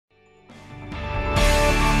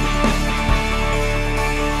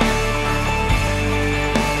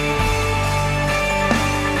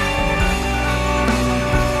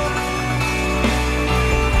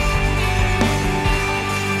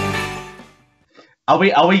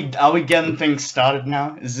Are we getting things started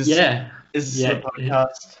now? Is this the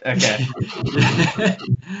podcast? Okay.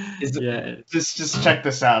 Yeah. Just check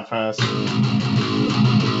this out first.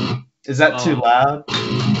 Is that too loud?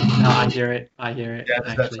 No, I hear it. Yeah,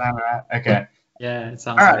 does that sound right? Okay. Yeah, it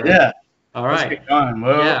sounds all right. Yeah. All right. Let's get going.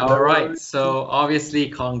 All right. So obviously,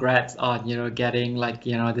 congrats on getting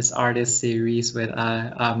this artist series with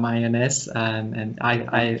Mayones, and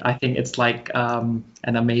I think it's like an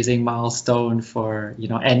amazing milestone for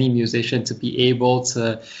any musician to be able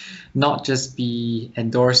to not just be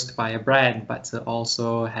endorsed by a brand, but to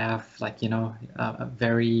also have a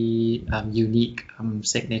very unique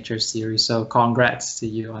signature series. So congrats to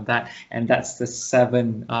you on that, and that's the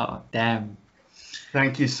 7. Damn.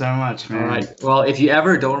 Thank you so much, man. All right. Well, if you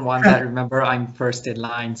ever don't want that, remember I'm first in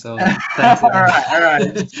line. So thanks. all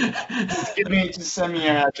right. Just send me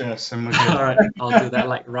your address and we'll do it. All right, I'll do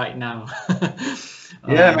that right now.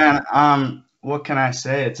 Yeah, man. What can I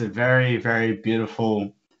say? It's a very, very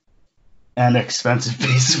beautiful and expensive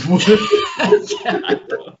piece of wood. Yeah,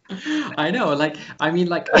 I know. I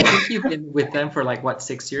think you've been with them for what,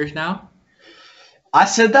 6 years now? I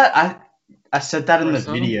said that in the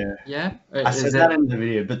video. Yeah. I said that in the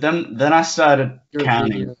video, but then I started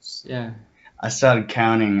counting. Videos. Yeah. I started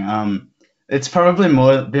counting. It's probably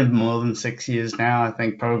been more than 6 years now. I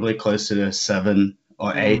think probably closer to 7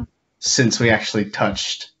 or 8 since we actually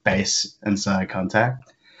touched base and started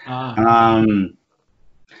contact.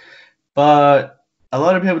 But a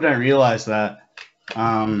lot of people don't realize that,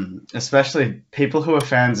 especially people who are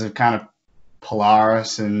fans of kind of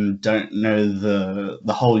Polaris and don't know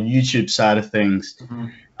the whole YouTube side of things.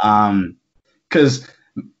 Because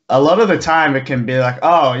a lot of the time it can be like,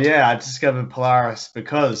 oh yeah, I discovered Polaris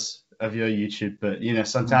because of your YouTube, but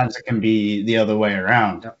sometimes it can be the other way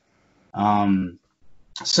around. Yep.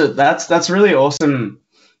 So that's really awesome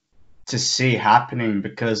to see happening,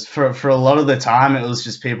 because for a lot of the time it was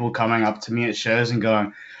just people coming up to me at shows and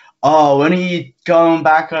going, oh, when are you going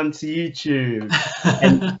back onto YouTube?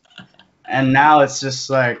 And now it's just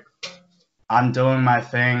like, I'm doing my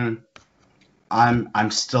thing.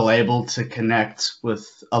 I'm still able to connect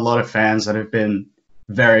with a lot of fans that have been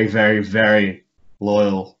very, very, very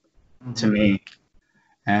loyal to me.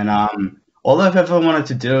 And all I've ever wanted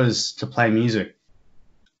to do is to play music.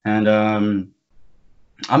 And I'm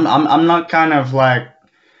not kind of like,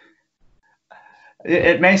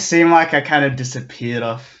 it may seem like I kind of disappeared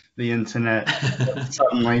off the internet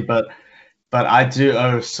suddenly, but I do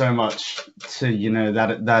owe so much to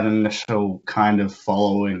that initial kind of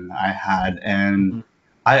following I had, and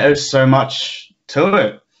I owe so much to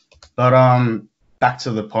it. But back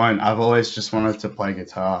to the point, I've always just wanted to play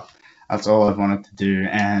guitar. That's all I've wanted to do,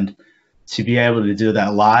 and to be able to do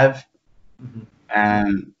that live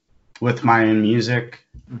and with my own music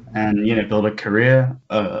and build a career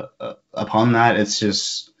upon that, it's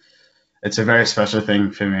a very special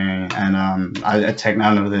thing for me, and I take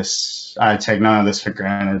none of this for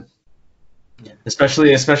granted. Yeah.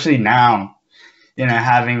 Especially now,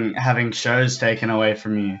 having shows taken away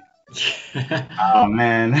from you. Oh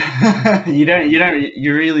man,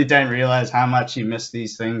 you really don't realize how much you miss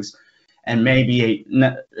these things, and maybe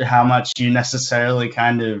how much you necessarily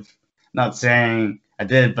kind of, not saying I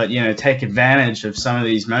did, but take advantage of some of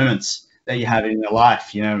these moments that you have in your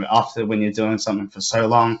life. After when you're doing something for so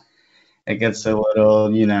long, it gets a little,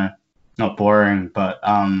 not boring, but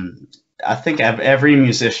I think every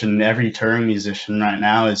musician, every touring musician right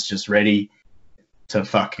now is just ready to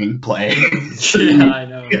fucking play. Yeah, I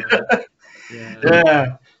know.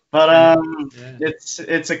 Yeah. But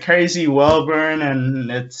it's a crazy whirlwind,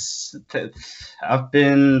 and I've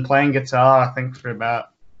been playing guitar, I think, for about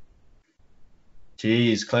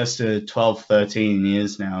close to 12, 13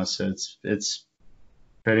 years now, so it's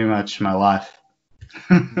pretty much my life.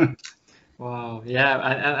 Wow, yeah,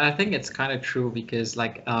 and I think it's kind of true, because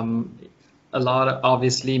a lot of,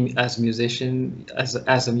 obviously, as a musician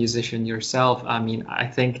yourself, I mean, I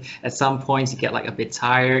think at some points you get a bit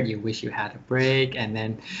tired, you wish you had a break, and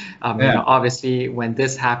then obviously when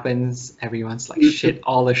this happens, everyone's like, shit,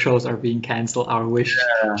 all the shows are being canceled, our wish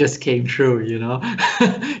just came true,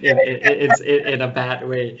 it's in a bad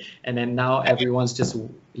way. And then now everyone's just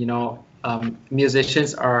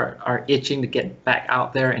musicians are itching to get back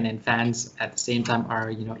out there, and then fans at the same time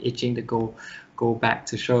are itching to go back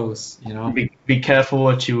to shows. Be careful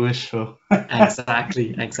what you wish for.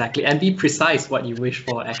 Exactly, and be precise what you wish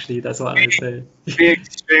for. Actually, that's what I would say. Be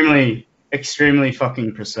extremely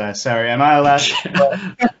fucking precise. Sorry, am I allowed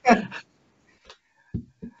to?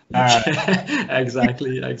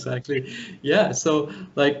 Exactly. Yeah, so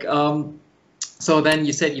So then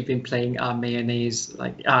you said you've been playing Mayonnaise,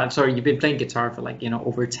 like sorry, you've been playing guitar for like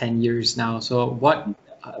over 10 years now. So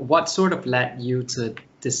what sort of led you to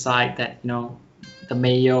decide that the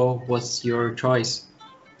Mayo was your choice?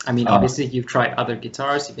 I mean, obviously you've tried other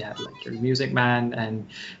guitars. You had like your Music Man, and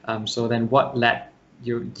so then what led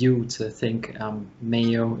you to think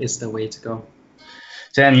Mayo is the way to go?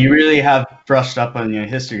 Dan, you really have brushed up on your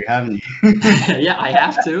history, haven't you? Yeah, I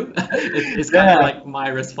have to. It's kind of like my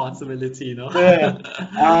responsibility, Yeah.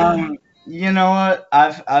 You know what?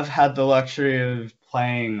 I've had the luxury of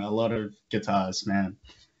playing a lot of guitars, man.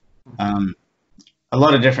 A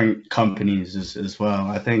lot of different companies as well.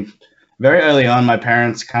 I think very early on, my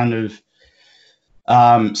parents kind of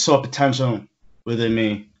saw potential within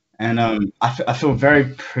me, and I feel very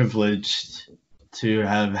privileged to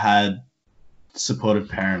have had supportive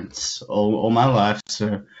parents all my life.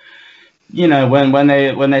 So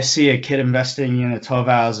when they see a kid investing 12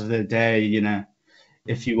 hours of their day,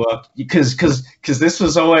 if you work, because this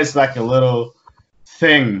was always like a little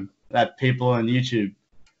thing that people on YouTube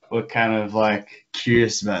were kind of like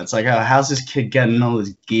curious about. It's like, oh, how's this kid getting all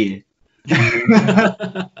this gear?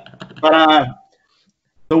 But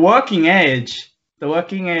the working age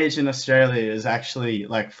in Australia is actually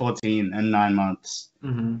like 14 and 9 months.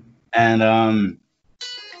 And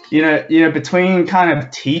between kind of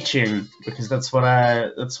teaching, because that's what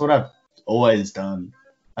I've always done.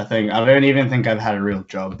 I don't even think I've had a real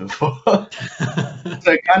job before.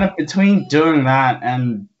 So kind of between doing that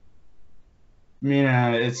and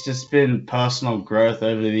it's just been personal growth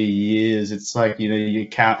over the years. It's like you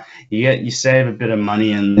save a bit of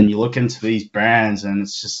money and then you look into these brands and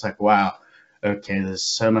it's just like, wow, okay, there's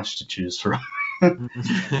so much to choose from.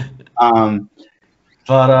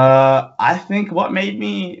 But I think what made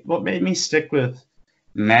me stick with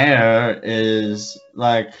Mayo is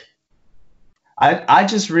like I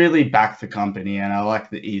just really back the company and I like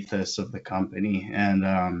the ethos of the company,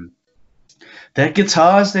 and their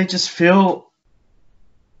guitars, they just feel,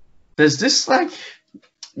 there's this like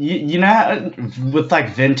with like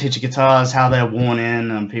vintage guitars, how they're worn in,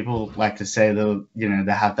 and people like to say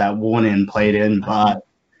they have that worn in, played in, but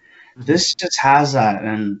this just has that,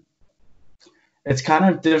 and it's kind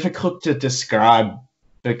of difficult to describe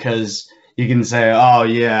because you can say, oh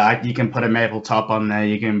yeah, you can put a maple top on there,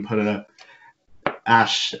 you can put a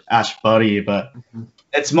ash body, but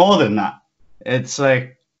it's more than that. It's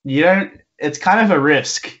like it's kind of a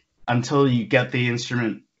risk until you get the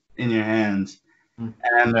instrument in your hands,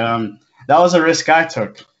 and that was a risk I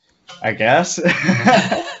took, I guess.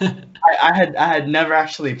 I had never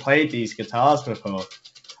actually played these guitars before.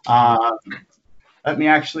 Let me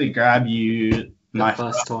actually grab you the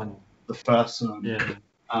first one. The first one. Yeah.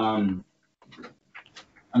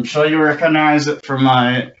 I'm sure you recognize it from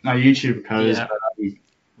my YouTube codes. Yeah.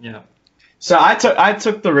 Yeah. So I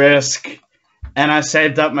took the risk, and I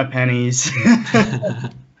saved up my pennies,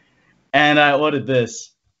 and I ordered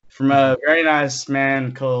this from a very nice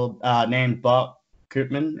man called named Bob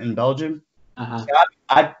Koopman in Belgium. So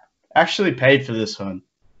I actually paid for this one.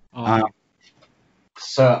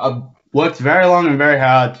 So I worked very long and very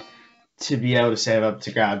hard to be able to save up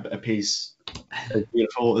to grab a piece as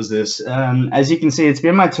beautiful as this. As you can see, it's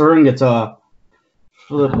been my touring guitar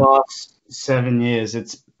for the past 7 years.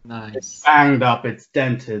 It's nice. It's banged up, it's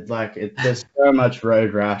dented, like there's so much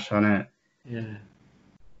road rash on it. Yeah.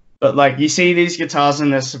 But like you see these guitars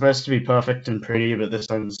and they're supposed to be perfect and pretty, but this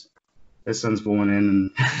one's worn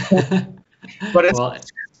in. But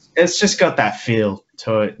it's just got that feel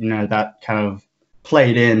to it, that kind of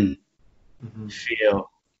played in feel,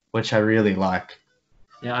 which I really like.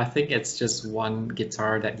 Yeah, I think it's just one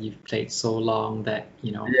guitar that you've played so long that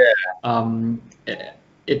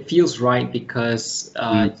it feels right because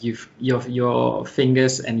your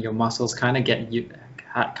fingers and your muscles kind of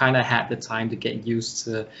had the time to get used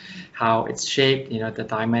to how it's shaped, the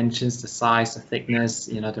dimensions, the size, the thickness,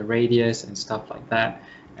 the radius and stuff like that,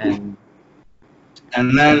 and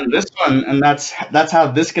then this one, and that's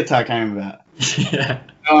how this guitar came about. Yeah.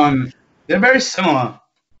 They're very similar.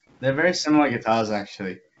 They're very similar guitars,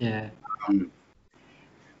 actually. Yeah.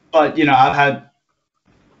 But I've had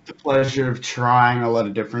the pleasure of trying a lot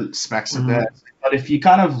of different specs of theirs. But if you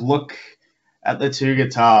kind of look at the two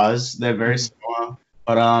guitars, they're very similar.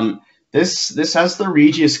 But this has the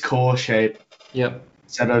Regius core shape. Yep.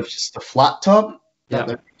 Instead of just the flat top that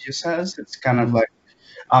the Regius has. It's kind of like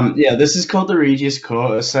this is called the Regius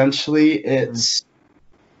core. Essentially, it's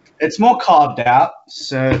more carved out.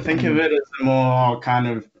 So think of it as a more kind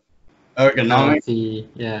of ergonomic.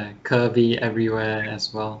 Curvy everywhere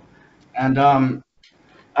as well. And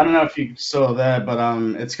I don't know if you saw there, but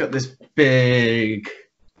it's got this big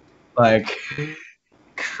like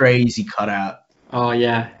crazy cutout. Oh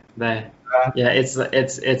yeah, there. Yeah,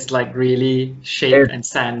 it's like really shaped and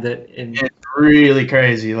sanded in. It's really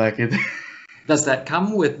crazy. Like it. Does that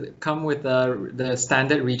come with the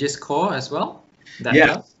standard Regius core as well? That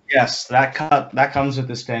Yes, cut? yes, that comes with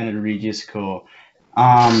the standard Regius core.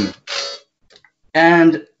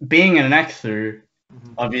 And being a neck through,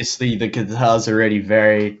 obviously the guitar's already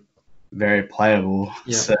very, very playable.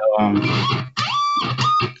 Yeah. So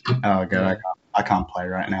oh god, I can't play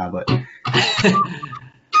right now, but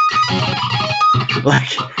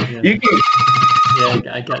like you can. Yeah,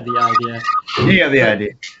 I got the idea. You got the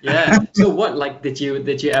idea. Yeah. So what, like, did you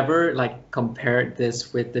ever like compare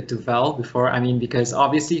this with the Duvell before? I mean, because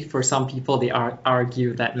obviously for some people they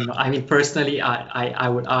argue that, you know, I mean, personally, I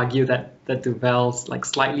would argue that the Duvell's like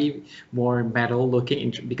slightly more metal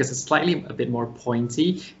looking because it's slightly a bit more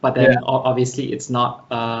pointy, but then obviously it's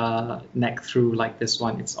not neck through like this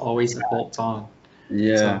one. It's always a bolt on.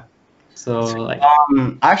 Yeah. So like,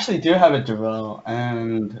 I actually do have a Duvell,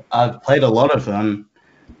 and I've played a lot of them,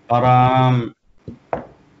 but I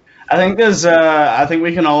think I think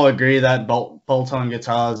we can all agree that bolt-on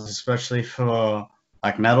guitars, especially for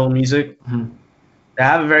like metal music, they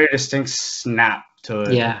have a very distinct snap to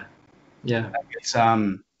it. Yeah, yeah. Like it's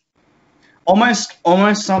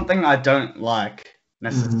almost something I don't like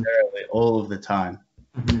necessarily all of the time.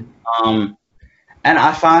 And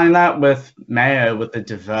I find that with Mayo, with the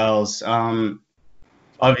Duvells,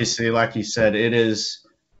 obviously, like you said, it is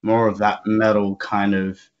more of that metal kind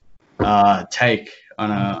of take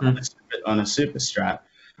on a super strat.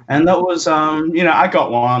 And that was, you know, I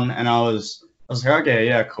got one, and I was like, okay,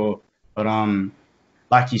 yeah, cool. But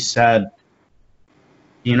like you said,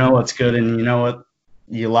 you know what's good, and you know what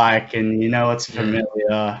you like, and you know what's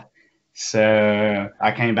familiar. So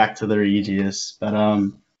I came back to the Regius, but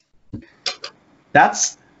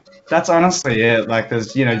that's honestly it. Like,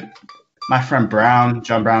 there's, you know, my friend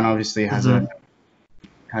John Brown obviously has a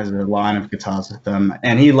line of guitars with them,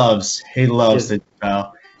 and he loves the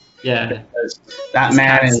Duvell. Yeah, that his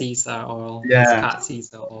man is. His are all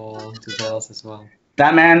Duvells as well.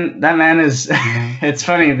 That man is. It's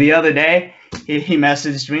funny. The other day, he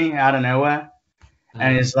messaged me out of nowhere,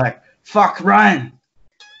 and he's like, "Fuck, Ryan,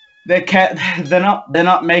 they're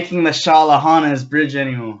not making the Charlahana's bridge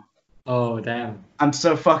anymore." Oh damn! I'm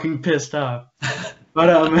so fucking pissed off.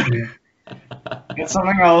 But it's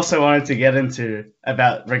something I also wanted to get into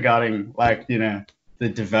regarding, like, you know, the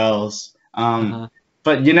Duvells.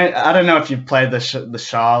 But you know, I don't know if you've played the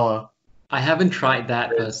Charla. I haven't tried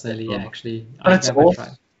that personally, actually. But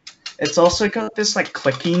it's also got this like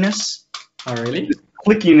clickiness. Oh really?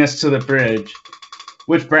 Clickiness to the bridge,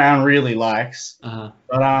 which Brown really likes. But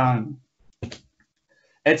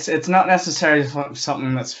it's not necessarily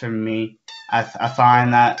something that's for me. I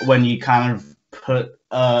find that when you kind of put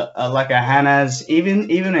like a Hanaz,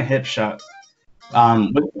 even a hip shot,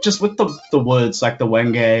 just with the woods like the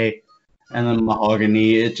Wenge and the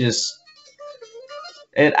mahogany,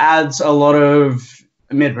 it adds a lot of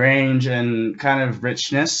mid-range and kind of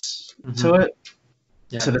richness to it.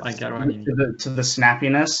 Yeah, I get what you mean. To the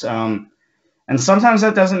snappiness. And sometimes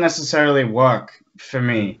that doesn't necessarily work for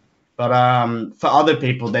me, but for other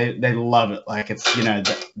people, they love it. Like, it's, you know,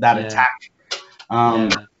 that attack.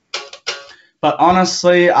 But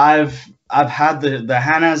honestly, I've had the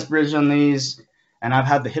Hanaz bridge on these, and I've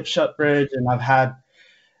had the hip shot bridge, and I've had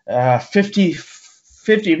 50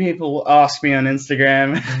 people ask me on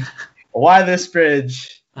Instagram, why this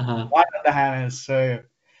bridge? Why not the Hanaz? So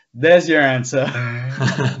there's your answer.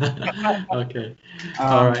 Okay.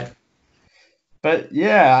 All right. But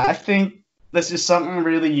yeah, I think this is something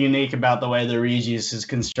really unique about the way the Regius is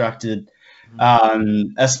constructed,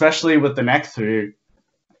 especially with the neck through,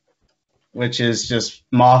 which is just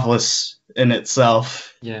marvelous in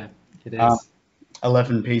itself. Yeah, it is.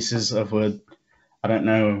 11 pieces of wood. I don't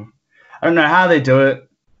know how they do it.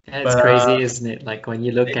 Yeah, it's crazy, isn't it? Like, when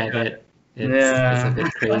you look at it, it's a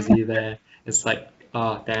bit crazy there. It's like,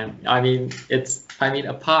 oh damn. I mean,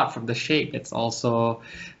 apart from the shape, it's also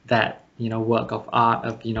that, you know, work of art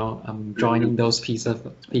of, you know, joining those pieces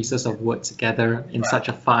of wood together in such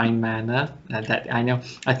a fine manner that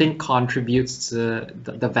I think contributes to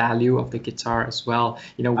the value of the guitar as well.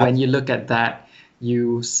 You know, when you look at that,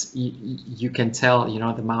 you can tell, you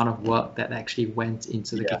know, the amount of work that actually went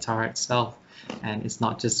into the guitar itself, and it's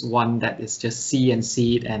not just one that is just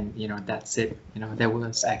CNC'd and, you know, that's it. You know, there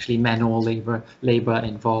was actually manual labor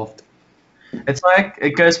involved. It's like,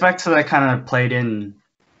 it goes back to that kind of played in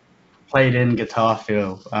guitar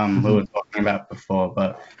feel we were talking about before.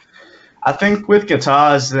 But I think with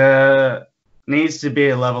guitars, there needs to be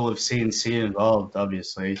a level of CNC involved,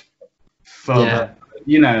 obviously. for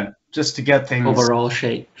the, just to get things overall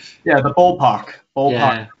shape. Yeah, the ballpark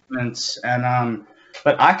Yeah. movements. And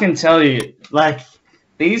but I can tell you, like,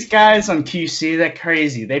 these guys on QC, they're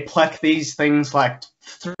crazy. They pluck these things like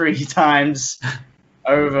 3 times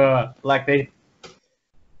over. Like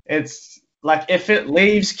it's like if it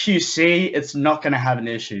leaves QC, it's not gonna have an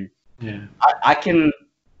issue. Yeah. I can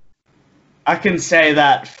say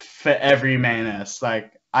that for every Mayones.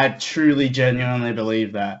 Like, I truly, genuinely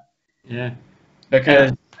believe that. Yeah.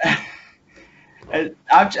 Because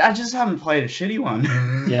I just haven't played a shitty one.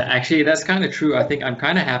 Yeah, actually, that's kind of true. I think I'm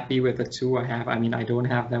kind of happy with the 2 I have. I mean, I don't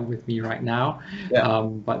have them with me right now. Yeah.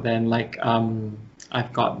 But then, like,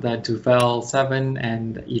 I've got the Duvell 7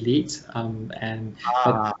 and Elite.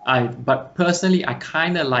 But personally, I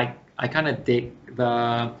kind of dig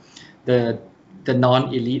the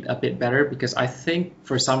non-Elite a bit better, because I think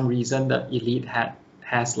for some reason the Elite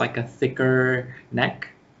has like a thicker neck.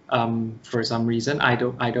 For some reason, I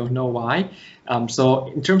don't know why. So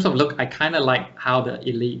in terms of look, I kind of like how the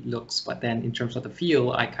Elite looks, but then in terms of the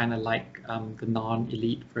feel, I kind of like the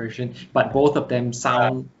non-Elite version. But both of them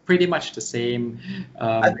sound pretty much the same.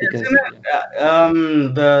 Because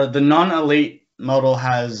the non-Elite model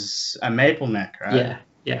has a maple neck, right?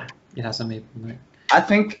 Yeah, it has a maple neck. I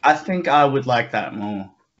think I would like that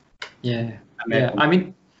more. Yeah. I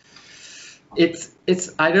mean, it's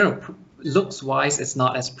I don't know. Looks wise, it's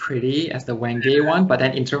not as pretty as the Wenge one, but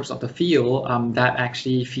then in terms of the feel, that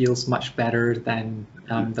actually feels much better than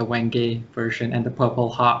the Wenge version and the Purple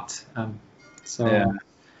Heart. So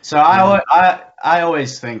I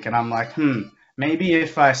always think, and I'm like, maybe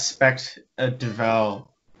if I spec'd a Duvell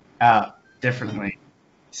out differently,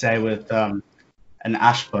 say with an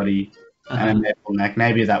ash body and a maple neck,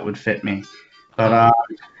 maybe that would fit me. But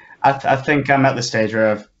I think I'm at the stage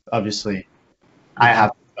where obviously I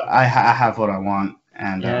have what I want,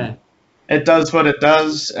 and it does what it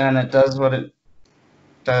does, and it does what it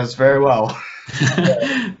does very well.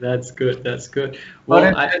 That's good.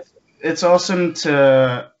 Well, but it's awesome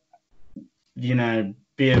to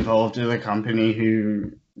be involved with a company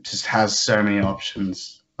who just has so many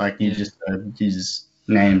options. Like you just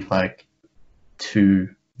named like 2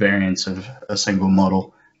 variants of a single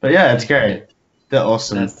model. But yeah, it's great. They're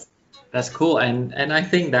awesome. That's cool, and I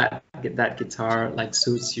think that guitar like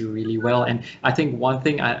suits you really well. And I think one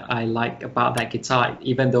thing I like about that guitar,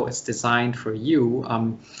 even though it's designed for you,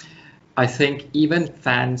 I think even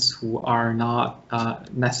fans who are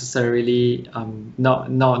not necessarily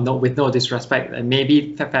no with no disrespect, and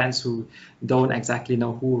maybe fans who don't exactly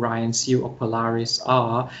know who Ryan Siew or Polaris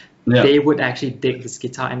are, they would actually dig this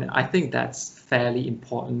guitar. And I think that's fairly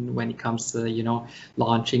important when it comes to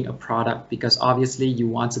launching a product, because obviously you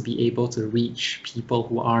want to be able to reach people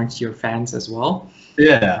who aren't your fans as well.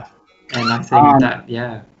 Yeah. And I think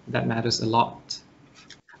that matters a lot.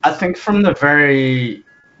 I think from the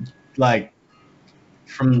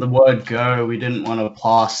from the word go, we didn't want to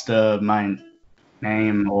plaster my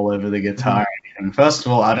name all over the guitar or anything. First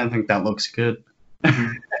of all, I don't think that looks good.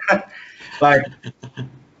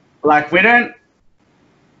 Like we don't,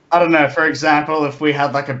 I don't know, for example, if we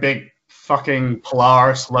had like a big fucking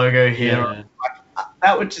Polaris logo here,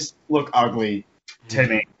 that would just look ugly to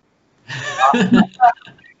me.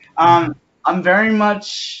 I'm very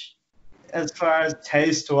much, as far as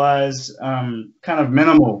taste-wise, kind of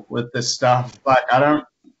minimal with this stuff. Like I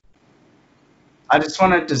just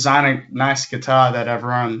want to design a nice guitar that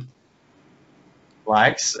everyone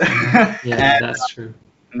likes. That's true.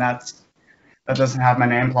 And that doesn't have my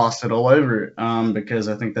name plastered all over it, because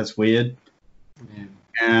I think that's weird.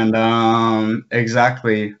 And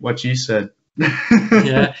exactly what you said.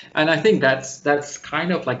 And I think that's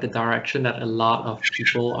kind of like the direction that a lot of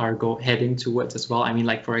people are heading towards as well. I mean,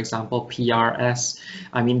 like for example, PRS.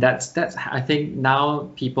 I mean, that's I think now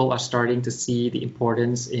people are starting to see the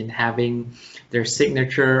importance in having their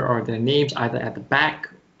signature or their names either at the back,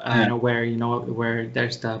 where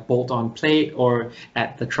there's the bolt-on plate, or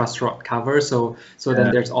at the truss rod cover. So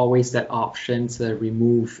then there's always that option to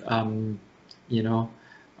remove,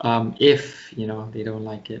 if they don't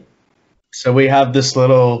like it. So we have this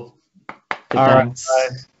little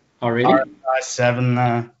RSi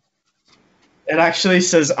 7. It actually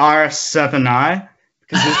says RS7i.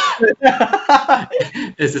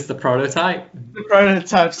 Is this the prototype? The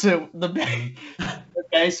prototype. So the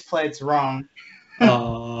base plate's wrong.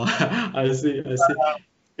 Oh, I see.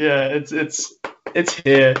 Yeah, it's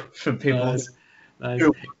here for people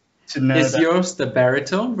to know. Is yours the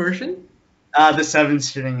baritone version? The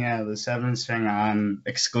 7-string, the 7-string. I'm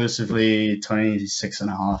exclusively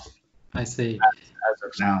 26.5. I see. As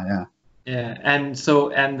of now, Yeah, and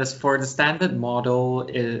this for the standard model,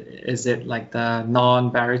 is it like the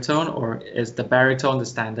non-baritone, or is the baritone the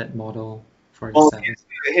standard model for the Well, seven?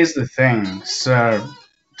 here's the thing. So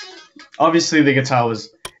obviously the guitar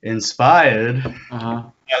was inspired Uh-huh.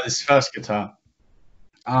 by this first guitar.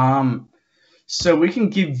 So we can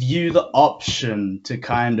give you the option to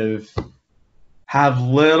kind of have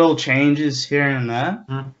little changes here and there,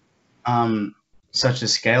 such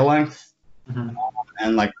as scale length,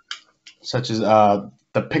 and like such as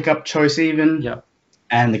the pickup choice even, Yep.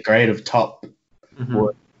 and the grade of top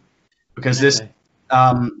wood, because this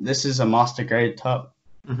is a master grade top.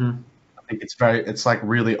 I think it's like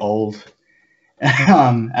really old,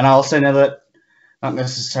 and I also know that not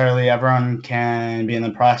necessarily everyone can be in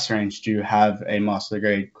the price range to have a master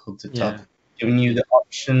grade quilted top, giving you the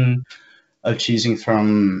option of choosing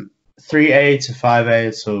from 3A to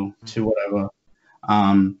 5A to whatever.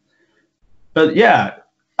 But yeah,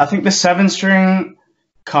 I think the 7-string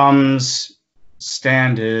comes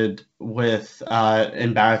standard with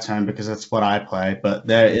in baritone because that's what I play, but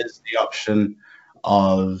there is the option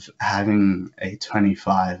of having a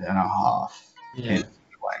 25.5 in length.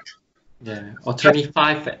 Yeah, or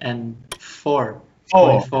 25.4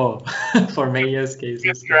 for Mayones cases.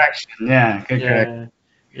 Good correction. Yeah, good correction.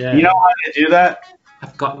 Yeah. You know how to do that?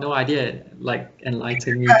 I've got no idea. Like,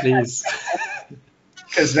 enlighten me, please.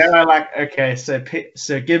 Because they were like, okay, so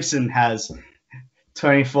Gibson has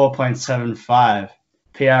 24.75.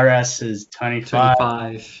 PRS is 25.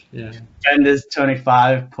 25, yeah. Fender's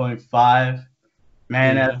 25.5.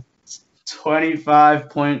 Mayones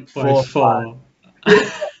 25.45.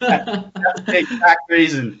 That's the exact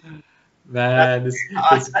reason. Man,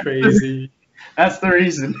 it's crazy. That's the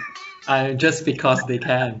reason. Just because they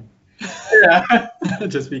can. Yeah.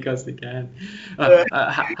 Just because they can.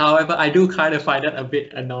 However, I do kind of find that a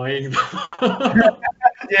bit annoying.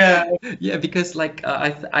 Yeah, because like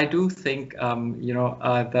I do think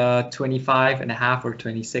the 25.5 or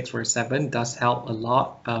 26 for 7 does help a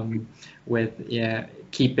lot with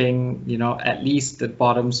keeping at least the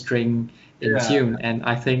bottom string in tune, and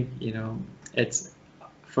I think it's,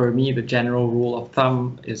 for me, the general rule of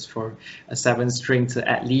thumb is for a 7-string to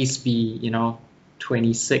at least be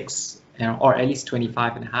 26, or at least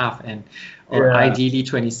 25.5, or ideally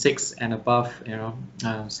 26 and above,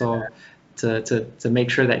 so to make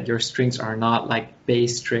sure that your strings are not like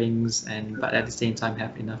bass strings, but at the same time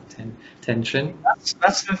have enough tension.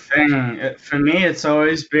 That's the thing. For me, it's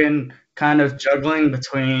always been kind of juggling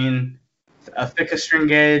between a thicker string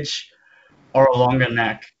gauge or a longer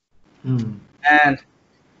neck. And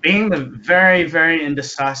being the very, very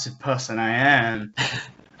indecisive person I am,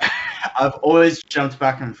 I've always jumped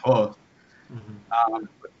back and forth.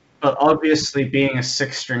 But obviously being a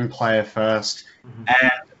 6-string player first,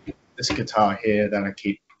 and this guitar here that I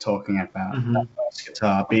keep talking about, that first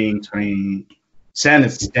guitar being 20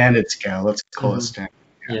 standard scale, let's call it standard.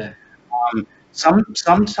 Yeah.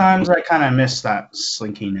 Sometimes I kind of miss that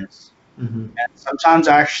slinkiness, and sometimes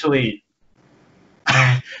actually,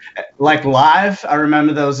 like live, I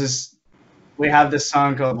remember we have this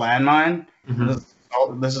song called Landmine.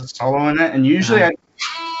 There's a solo in it, and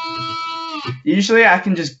usually I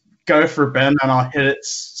can just go for a bend and I'll hit it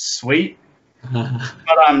sweet. But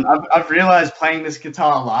I've realized playing this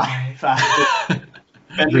guitar live, I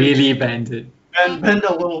have to really bend it. Bend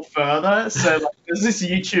a little further. So like, there's this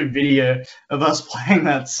YouTube video of us playing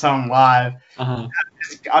that song live.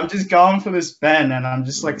 I'm just going for this bend, and I'm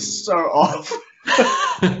just like so off.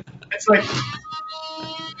 It's like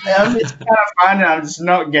it's kind of fun, and I'm just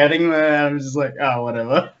not getting there. I'm just like, oh,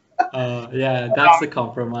 whatever. Yeah, that's the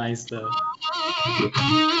compromise, though.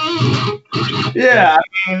 Yeah,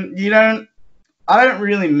 I mean, I don't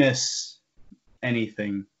really miss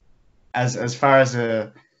anything as far as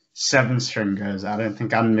a 7-string goes. I don't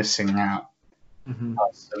think I'm missing out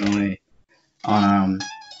personally,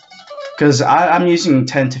 because I'm using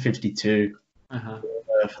 10 to 52 for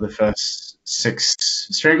the first 6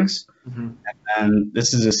 strings, and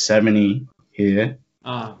this is a 70 here.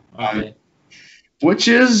 Okay. Which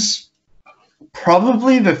is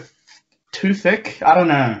probably too thick. I don't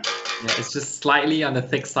know. Yeah, it's just slightly on the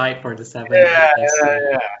thick side for the 7.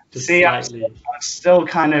 Yeah. Just See, slightly. I'm still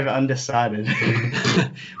kind of undecided.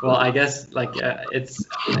 Well, I guess like it's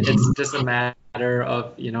just a matter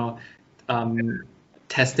of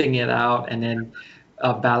testing it out, and then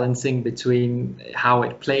balancing between how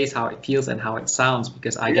it plays, how it feels, and how it sounds,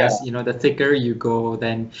 because I guess the thicker you go,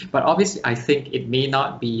 then, but obviously I think it may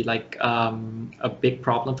not be like a big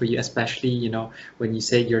problem for you, especially when you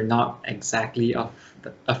say you're not exactly a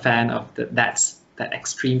fan of that that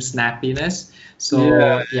extreme snappiness.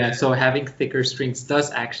 So yeah, so having thicker strings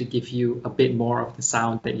does actually give you a bit more of the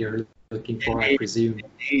sound that you're looking for, I presume.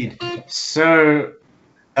 Indeed. So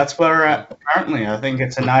that's where we're at currently. I think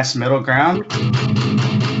it's a nice middle ground.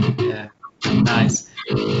 Yeah, nice.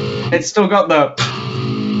 It's still got the,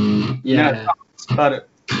 you know, but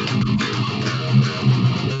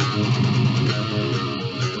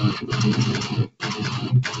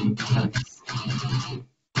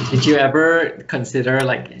did you ever consider,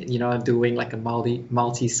 like, you know, doing like a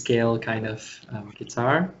multi-scale kind of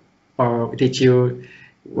guitar, or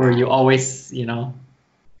were you always, you know,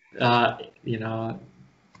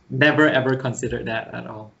 never ever considered that at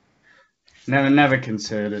all? Never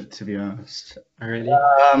considered it, to be honest. Really?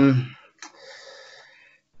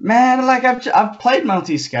 Man, like I've played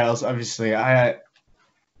multi-scales. Obviously,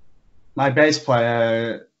 my bass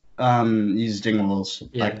player used jingles,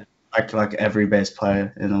 like every bass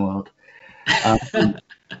player in the world.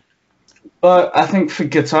 But I think for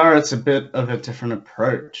guitar, it's a bit of a different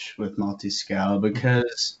approach with multi-scale,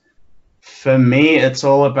 because for me, it's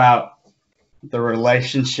all about the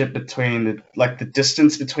relationship between the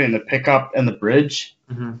distance between the pickup and the bridge.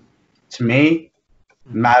 To me,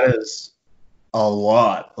 matters a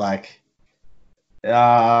lot. Like,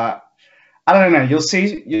 I don't know. You'll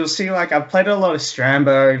see. Like, I've played a lot of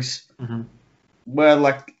Strandbergs where,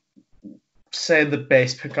 like, say the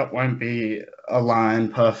bass pickup won't be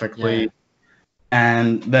aligned perfectly,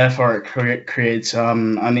 and therefore it creates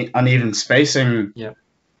uneven spacing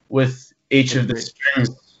with each of the strings.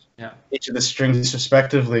 Each of the strings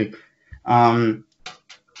respectively.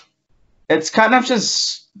 It's kind of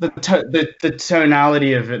just the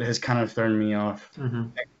tonality of it has kind of thrown me off.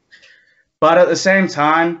 But at the same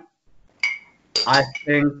time, I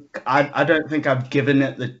don't think I've given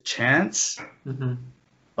it the chance.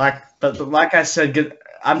 But like I said,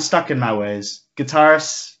 I'm stuck in my ways.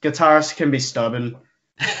 Guitarists can be stubborn,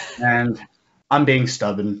 and I'm being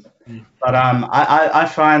stubborn. But I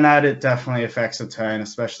find that it definitely affects the tone,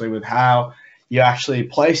 especially with how you actually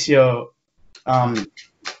place your.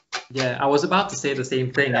 Yeah, I was about to say the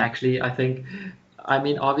same thing, actually. I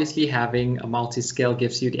mean, obviously having a multi-scale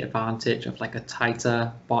gives you the advantage of like a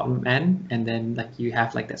tighter bottom end, and then like you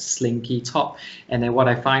have like that slinky top. And then what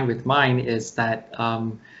I find with mine is that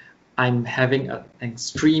I'm having an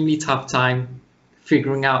extremely tough time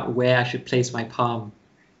figuring out where I should place my palm.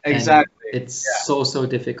 Exactly. And it's so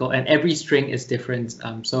difficult, and every string is different.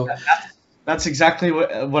 So that's exactly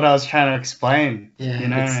what I was trying to explain. Yeah, you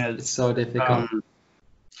know, it's so difficult.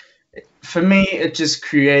 For me, it just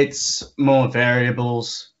creates more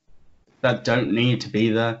variables that don't need to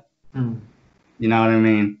be there. You know what I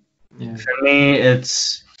mean? Yeah. For me,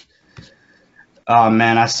 it's, oh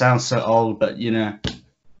man, I sound so old, but you know,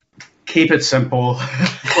 keep it simple.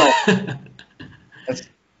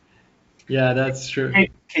 Yeah, that's true.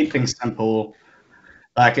 Keep things simple.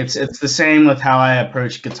 Like it's the same with how I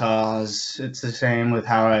approach guitars. It's the same with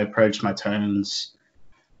how I approach my tones.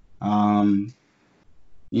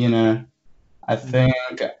 You know, I think,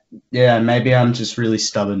 maybe I'm just really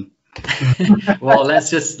stubborn. Well, let's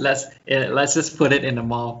just put it in a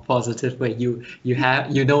more positive way. You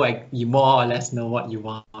more or less know what you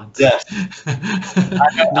want. Yes,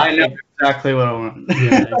 I know exactly what I want.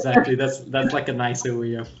 Yeah, exactly. That's like a nicer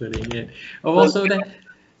way of putting it. Oh, also, then,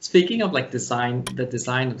 speaking of like the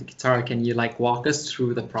design of the guitar, can you like walk us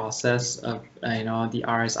through the process of the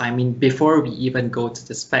RSi? I mean, before we even go to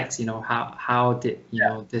the specs, how did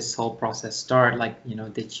this whole process start? Like,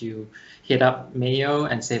 did you hit up Mayo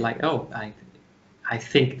and say like, oh, I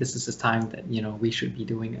think this is the time that we should be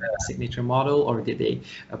doing a signature model, or did they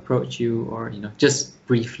approach you, or just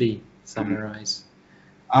briefly summarize?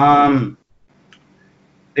 The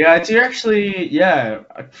idea actually,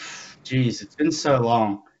 geez, it's been so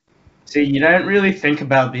long. See, you don't really think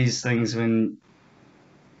about these things when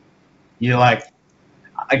you like,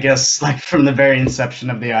 I guess, like from the very inception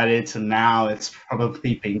of the idea to now, it's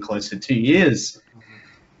probably been close to 2 years,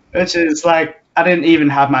 which is like, I didn't even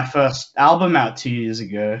have my first album out 2 years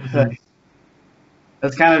ago.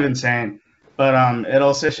 That's kind of insane. But it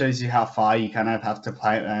also shows you how far you kind of have to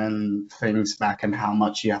plan things back and how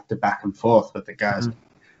much you have to back and forth with the guys.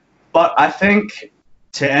 But I think,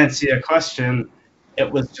 to answer your question, it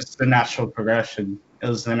was just the natural progression. It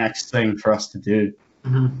was the next thing for us to do.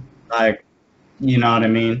 Like, you know what I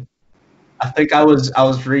mean? I think I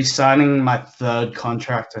was re-signing my 3rd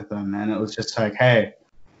contract with them, and it was just like, hey,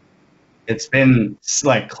 it's been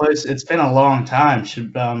like close. It's been a long time.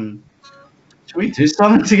 Should we do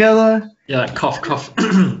something together? Yeah, cough.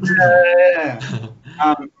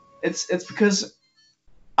 It's because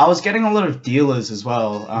I was getting a lot of dealers as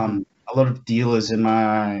well. A dealers in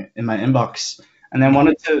my inbox, and they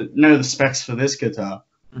wanted to know the specs for this guitar.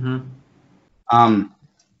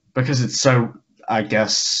 Because it's so, I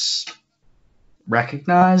guess,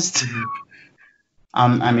 recognized.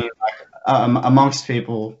 I mean, like, amongst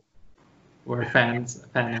people We're fans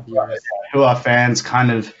of yours. who are fans,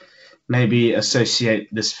 kind of maybe associate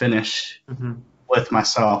this finish with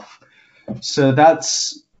myself. So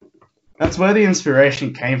that's where the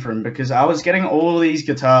inspiration came from, because I was getting all these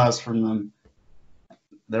guitars from them.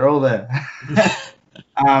 They're all there.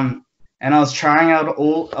 And I was trying out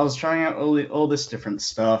all this different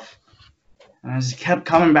stuff, and I just kept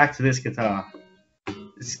coming back to this guitar.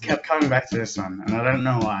 Just kept coming back to this one, and I don't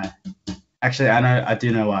know why. Actually, I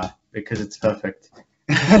do know why, because it's perfect.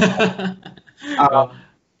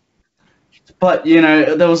 But you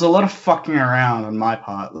know, there was a lot of fucking around on my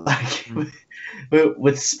part, like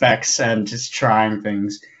with specs and just trying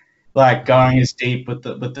things, like going as deep with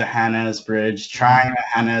the Hanez bridge, trying the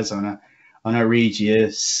Hanez on a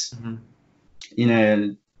Regius, you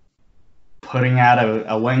know, putting out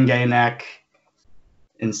a Wenge neck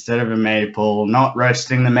instead of a maple, not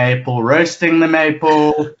roasting the maple, roasting the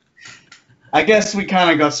maple. I guess we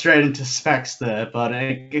kind of got straight into specs there, but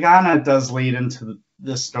it kind of does lead into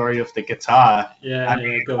the story of the guitar. Yeah,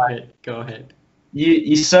 go ahead.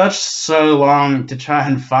 You search so long to try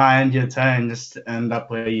and find your tone just to end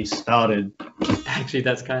up where you started. Actually,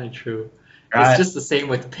 that's kind of true. Right. It's just the same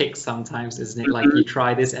with picks sometimes, isn't it? Like you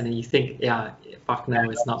try this and then you think, yeah, fuck no,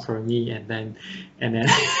 it's not for me, and then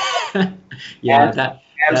yeah, that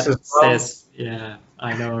says, yeah,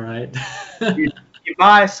 I know, right? you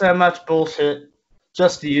buy so much bullshit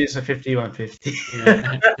just to use a 5150.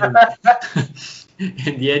 Yeah.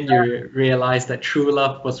 In the end, you realize that true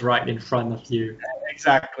love was right in front of you.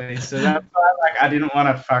 Exactly. So that's why, like, I didn't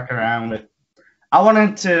want to fuck around with. I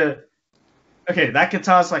wanted to. Okay, that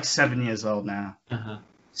guitar's like 7 years old now.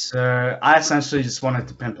 So I essentially just wanted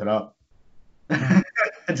to pimp it up. I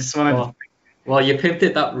just wanted. Well, you pimped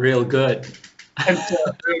it up real good. Pimped it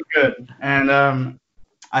up real good, and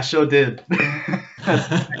I sure did.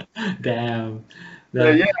 Damn. So,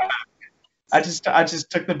 yeah. I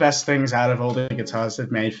just took the best things out of all the guitars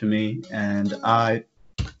they've made for me, and I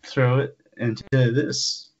threw it into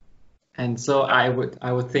this. And so I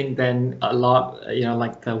would think then a lot, you know,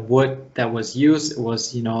 like the wood that was used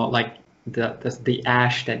was, you know, like the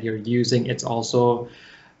ash that you're using. It's also,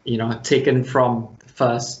 you know, taken from the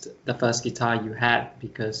first guitar you had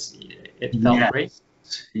because it felt great.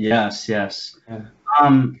 Yes. Yeah.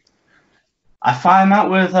 I find that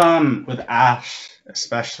with ash,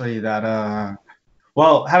 especially that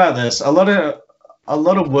well, how about this? A lot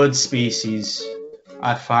of wood species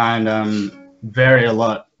I find vary a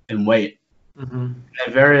lot in weight.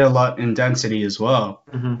 They vary a lot in density as well.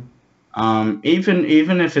 Even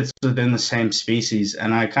if it's within the same species,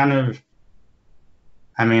 and I've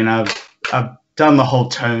done the whole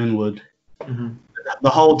tone wood, the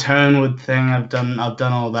whole tone wood thing. I've done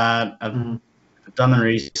all that. I've done the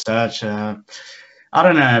research. I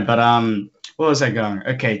don't know, but where was I going?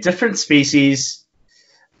 Okay, different species.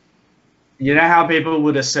 You know how people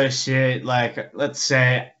would associate, like, let's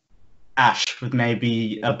say, ash with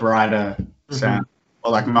maybe a brighter sound,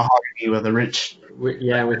 or like mahogany with a rich. With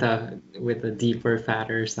a deeper,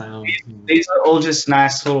 fatter sound. These are all just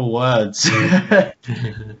nice little words, but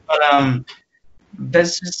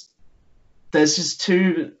there's just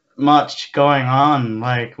too much going on,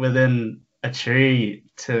 like, within a tree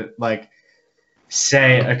to like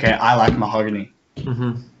say, okay, I like mahogany,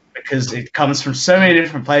 because it comes from so many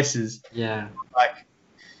different places. Yeah. Like,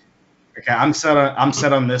 okay, I'm set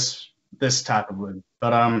on this type of wood,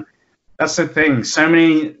 but that's the thing. So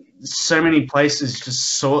many places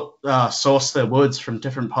just source their woods from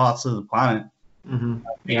different parts of the planet.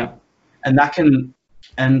 Yeah. And that can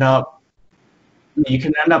end up. You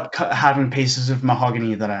can end up having pieces of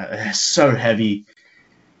mahogany that are so heavy,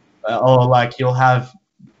 or like you'll have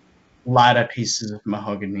lighter pieces of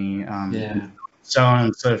mahogany, and so on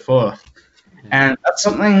and so forth. And that's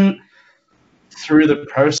something through the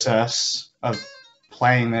process of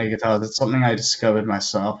playing the guitar. That's something I discovered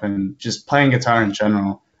myself, and just playing guitar in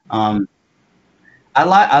general. I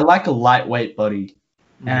like a lightweight body,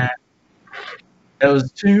 and there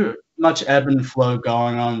was too much ebb and flow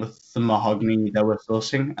going on with the mahogany that we're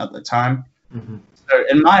sourcing at the time. So,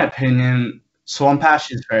 in my opinion, Swamp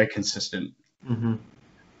Ash is very consistent.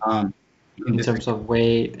 In terms of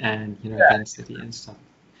weight and density and stuff.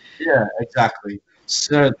 Yeah, exactly.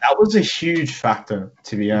 So that was a huge factor,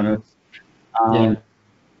 to be honest.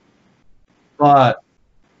 But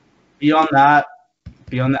beyond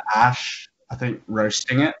the ash, I think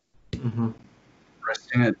roasting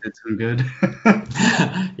roasting it did some good.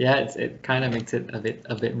 Yeah, it kind of makes it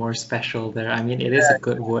a bit more special there. I mean, it is a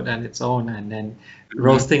good wood on its own, and then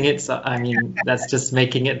roasting it, so I mean, that's just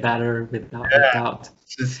making it better without a doubt.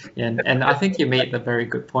 And I think you made a very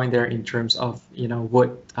good point there in terms of, you know,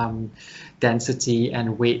 wood density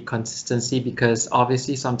and weight consistency, because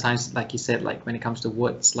obviously sometimes, like you said, like when it comes to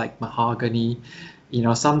woods like mahogany, you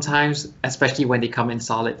know, sometimes, especially when they come in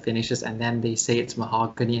solid finishes and then they say it's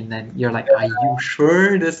mahogany, and then you're like, are you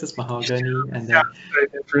sure this is mahogany? And then very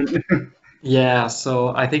different. yeah,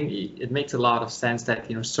 so I think it makes a lot of sense that,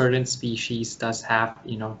 you know, certain species does have,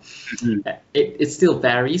 you know, it still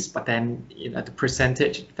varies, but then, you know, the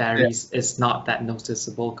percentage varies is not that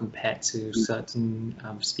noticeable compared to certain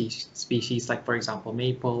species, like, for example,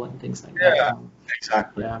 maple and things like that. Yeah,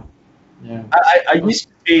 exactly. Yeah. I used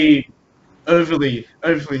to be overly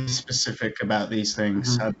specific about these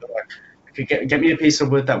things. I'd be like, I could get me a piece of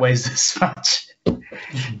wood that weighs this much.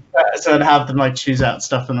 So I'd have them like choose out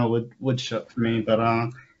stuff in a wood shop for me. But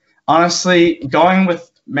honestly, going with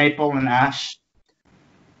maple and ash,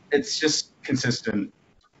 it's just consistent.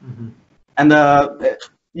 And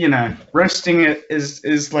you know, roasting it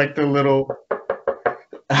is like the little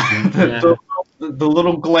the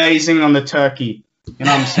little glazing on the turkey. You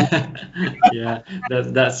know what I'm saying? Yeah,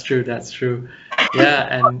 that's true. That's true.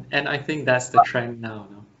 Yeah, and I think that's the trend now.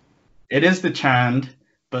 No? It is the trend,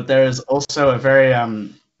 but there is also a very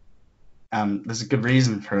there's a good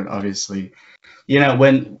reason for it. Obviously, you know,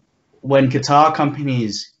 when guitar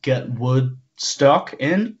companies get wood stock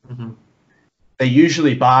in, they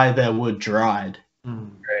usually buy their wood dried,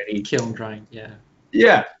 ready, kiln dried. Yeah.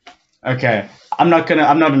 Yeah. Okay. I'm not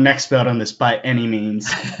an expert on this by any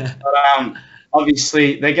means, but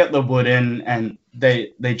obviously they get the wood in and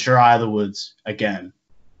they dry the woods again,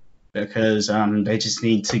 because they just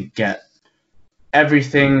need to get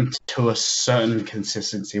everything to a certain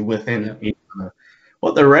consistency within each other.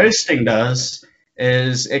 What the roasting does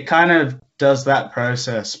is it kind of does that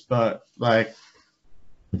process, but like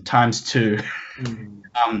times 2.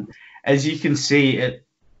 As you can see, it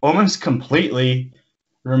almost completely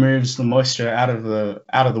removes the moisture out of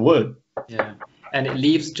the wood. Yeah, and it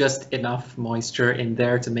leaves just enough moisture in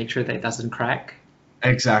there to make sure that it doesn't crack.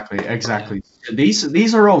 Exactly. Yeah.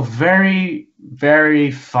 These are all very,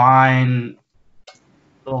 very fine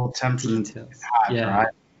little temperaments, right?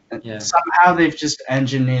 Yeah. Somehow they've just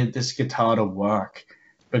engineered this guitar to work,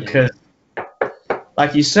 because,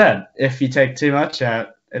 like you said, if you take too much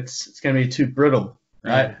out, it's going to be too brittle,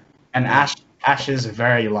 right? And ash is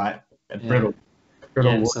very light and brittle.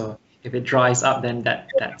 Yeah, so if it dries up, then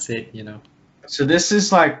that's it, you know. So this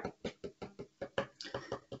is like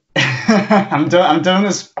I'm doing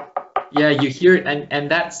this. Yeah, you hear it,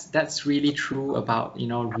 and that's really true about, you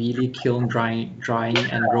know, really kiln drying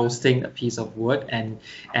and roasting a piece of wood, and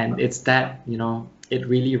it's that, you know, it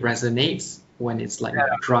really resonates when it's like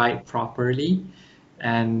dried properly.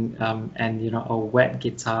 And you know, a wet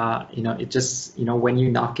guitar, you know, it just, you know, when you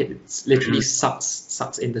knock it, it's literally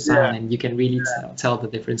sucks in the sound, and you can really tell the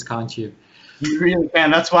difference, can't you? You really can.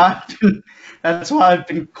 That's why I've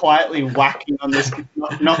been quietly whacking on this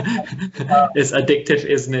guitar. It's addictive,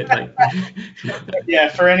 isn't it? Like, yeah.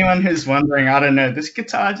 For anyone who's wondering, I don't know. This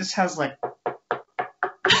guitar just has like,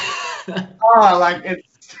 like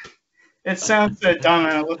it sounds so dumb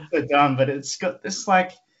and it looks so dumb, but it's got this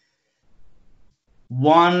like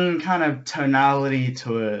one kind of tonality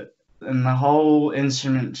to it, and the whole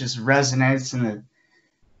instrument just resonates in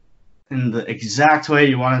the exact way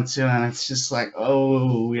you want it to, and it's just like,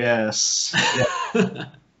 oh yes.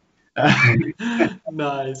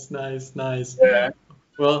 Nice.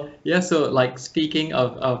 Well, yeah, so like speaking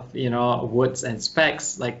of you know, woods and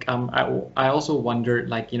specs, like I also wondered,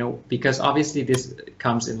 like, you know, because obviously this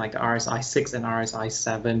comes in like the RSi 6 and RSi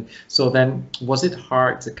 7, so then was it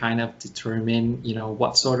hard to kind of determine, you know,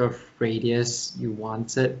 what sort of radius you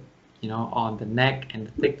wanted, you know, on the neck and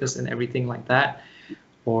the thickness and everything like that,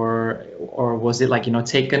 or was it like, you know,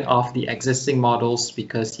 taken off the existing models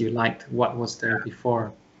because you liked what was there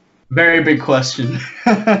before? Very big question.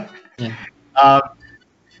 Yeah.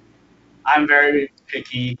 I'm very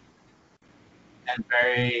picky and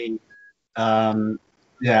very,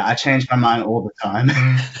 I change my mind all the time.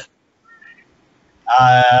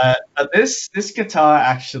 But this guitar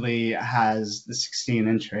actually has the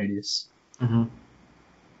 16-inch radius. Has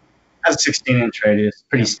a 16-inch radius,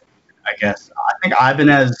 pretty standard, I guess. I think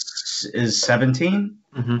Ibanez is 17.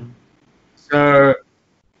 So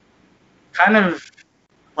kind of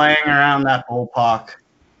playing around that ballpark,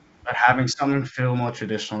 but having something feel more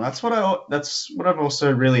traditional. That's what I've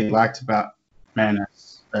also really liked about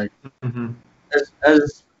Mayones. Like,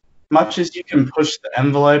 as much as you can push the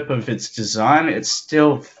envelope of its design, it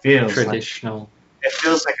still feels traditional. It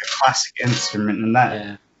feels like a classic instrument, and that.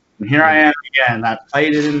 Yeah. And here I am again, that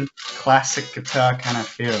plated-in classic guitar kind of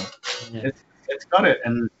feel. Yeah. It's got it,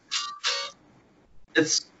 and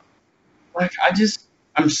it's like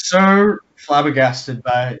I'm so flabbergasted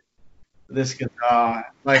by this guitar.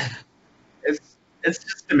 Like it's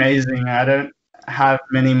just amazing. I don't have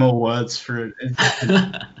many more words for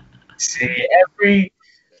it. See,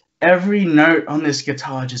 every note on this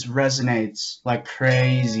guitar just resonates like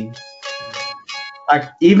crazy. Like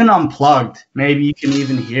even unplugged, maybe you can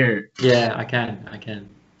even hear it. Yeah, I can.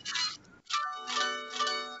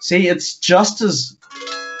 See, it's just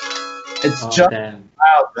Damn.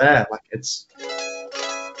 out there. Like it's.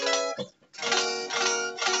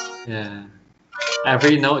 Yeah.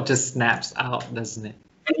 Every note just snaps out, doesn't it?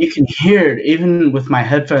 And you can hear it even with my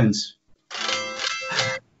headphones.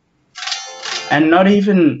 And not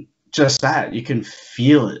even just that, you can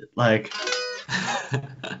feel it. Like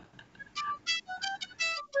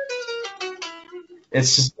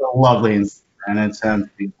it's just a lovely instrument, and it sounds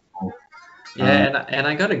beautiful. Yeah, and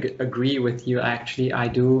I gotta agree with you. Actually, I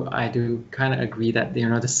do kind of agree that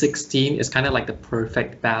the 16 is kind of like the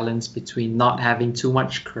perfect balance between not having too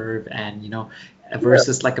much curve and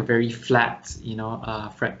versus like a very flat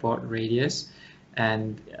fretboard radius.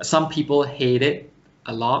 And some people hate it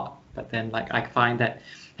a lot, but then like I find that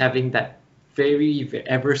having that very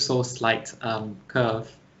ever so slight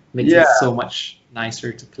curve makes it so much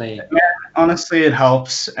nicer to play. Yeah, honestly, it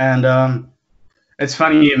helps, and it's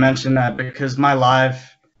funny you mentioned that because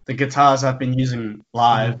the guitars I've been using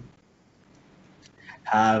live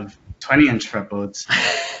have 20-inch fretboards.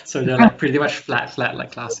 So they're like pretty much flat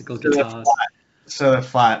like classical guitars. So they're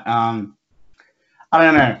flat. I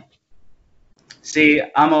don't know. See,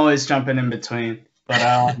 I'm always jumping in between, but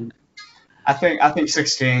I think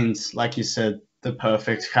 16's, like you said, the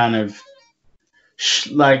perfect kind of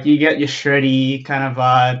like you get your shreddy kind of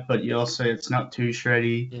vibe, but it's not too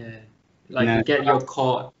shreddy. Yeah. Like you get your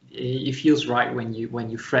chord, it feels right when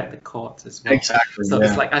you fret the chords as well. Exactly. So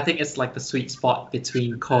it's like I think it's like the sweet spot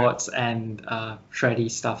between chords and shreddy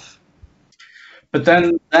stuff. But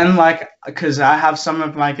then like because I have some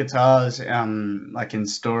of my guitars like in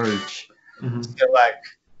storage, so like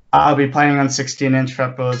I'll be playing on 16-inch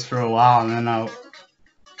fretboards for a while, and then I'll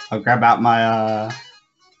grab out my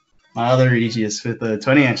my other Regius with the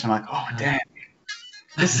 20-inch. I'm like, oh damn,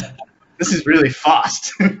 this is really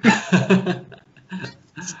fast. That's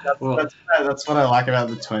what I like about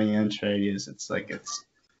the 20-inch Radius. It's like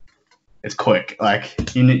it's quick.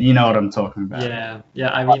 Like you know what I'm talking about. Yeah.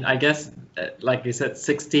 I mean, I guess like you said,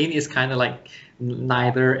 16 is kind of like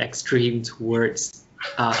neither extreme towards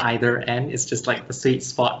either end. It's just like the sweet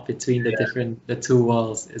spot between the two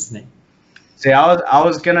worlds, isn't it? See, I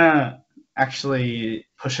was gonna actually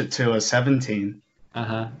push it to a 17.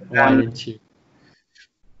 Why didn't you?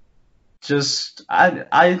 Just I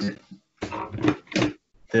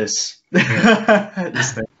this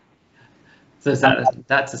this thing. So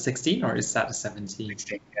that's a 16 or is that a 17?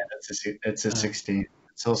 16, yeah, it's a 16.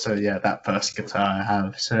 It's also that first guitar I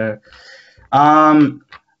have. So I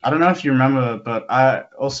don't know if you remember, but I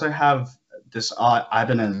also have this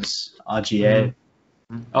Ibanez RGA.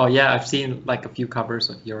 Oh yeah, I've seen like a few covers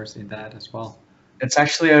of yours in that as well. It's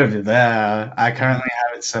actually over there. I currently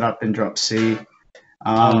have it set up in drop C.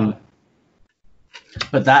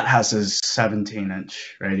 But that has a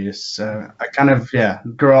 17-inch radius. So I kind of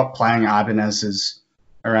grew up playing Ibanez's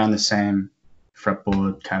around the same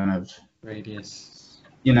fretboard kind of radius.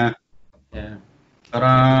 Yeah.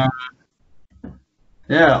 But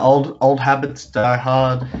old habits die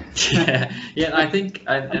hard. Yeah. I think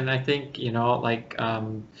like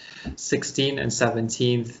 16 and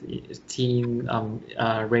 17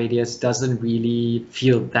 radius doesn't really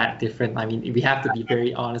feel that different. I mean, we have to be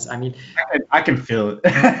very honest. I mean, I can feel it.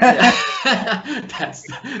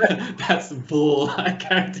 That's bull. I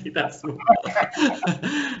guarantee that's bull.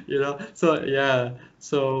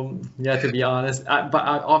 So to be honest, but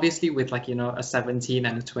obviously with like a 17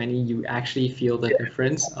 and a 20, you actually feel the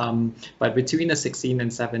difference. But between a 16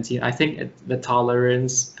 and 17, I think the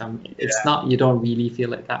tolerance, it's not, you don't really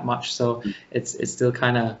feel it that much. So it's still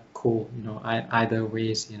kind of cool, either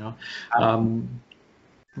ways,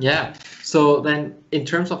 So then in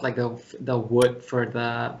terms of like the wood for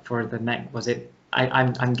the neck, was it?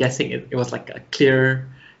 I'm guessing it was like a clear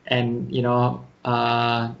and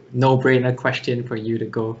no-brainer question for you to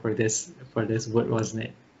go for this wood, wasn't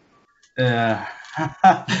it? Yeah.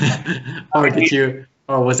 Or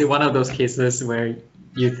was it one of those cases where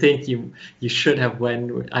you think you should have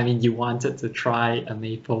you wanted to try a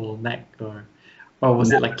maple neck, or Or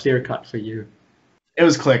was it like clear cut for you? It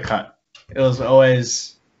was clear cut. It was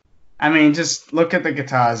always. I mean, just look at the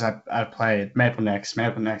guitars I played. Maple necks,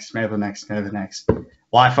 Maple necks, Maple necks, Maple necks.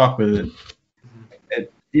 Why fuck with it?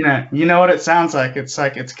 You know what it sounds like.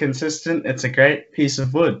 It's consistent. It's a great piece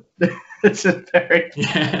of wood. It's a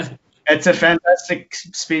it's a fantastic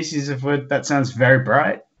species of wood that sounds very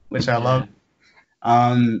bright, which I love.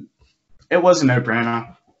 It was a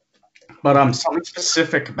no-brainer. But something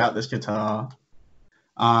specific about this guitar.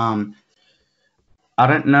 I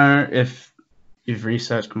don't know if you've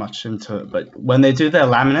researched much into it, but when they do their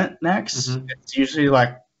laminate necks, it's usually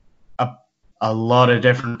like a lot of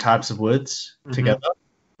different types of woods together.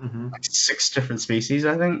 Like 6 different species,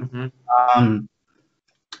 I think. And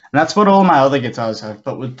that's what all my other guitars have.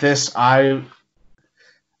 But with this, I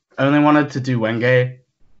only wanted to do Wenge,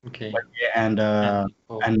 and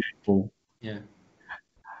Maple. Yeah.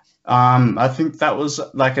 I think that was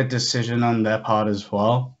like a decision on their part as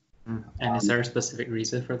well. And is there a specific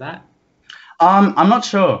reason for that? I'm not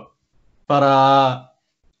sure, but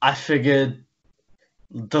I figured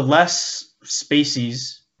the less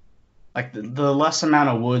species, like the less amount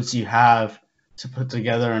of woods you have to put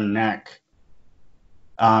together a neck,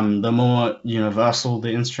 the more universal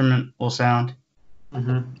the instrument will sound.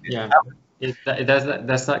 Yeah,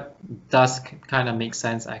 that does kind of make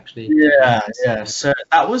sense, actually. Yeah. So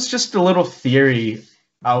that was just a little theory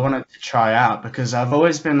I wanted to try out, because I've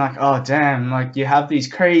always been like, oh damn, like you have these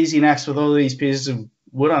crazy necks with all these pieces of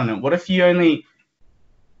wood on it. What if you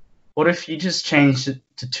just changed it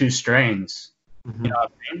to 2 strains? You know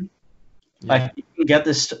what I mean? Like you can get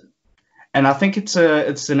this, and I think it's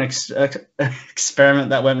an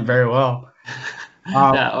experiment that went very well.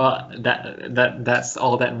 That's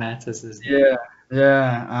all that matters, isn't it?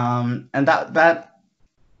 And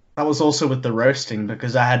that was also with the roasting,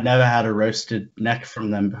 because I had never had a roasted neck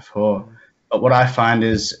from them before. But what I find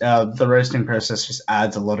is the roasting process just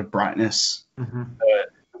adds a lot of brightness. I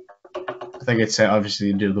think it's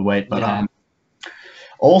obviously due to the weight, but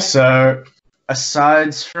also,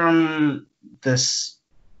 aside from this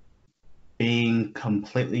being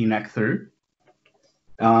completely neck through,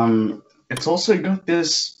 it's also got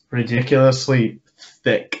this ridiculously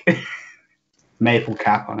thick maple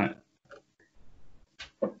cap on it.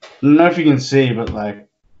 I don't know if you can see, but like...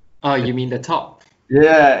 Oh, you mean the top?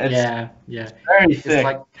 Yeah, it's very thick. It's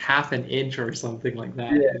like half an inch or something like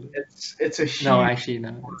that. Yeah, it's a huge... No, actually,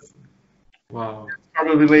 no. Wow.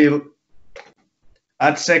 Probably,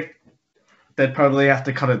 I'd say they'd probably have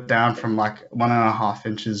to cut it down from like 1.5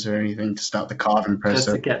 inches or anything to start the carving process.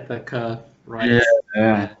 Just to get the curve right.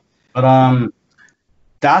 Yeah. But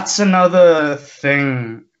that's another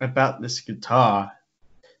thing about this guitar.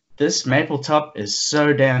 This maple top is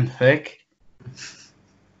so damn thick.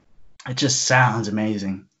 It just sounds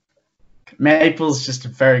amazing. Maple's just a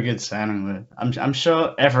very good sounding wood. I'm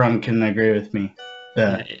sure everyone can agree with me.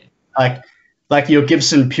 Like your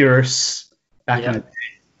Gibson Purists back in the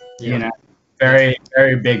day. Very,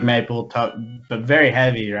 very big maple top, but very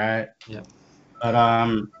heavy, right? Yeah.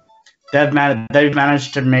 But they've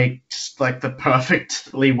managed to make just like the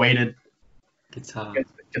perfectly weighted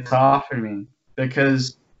guitar for me,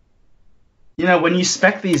 because when you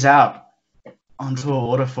spec these out onto a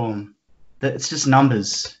waterform, it's just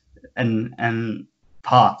numbers and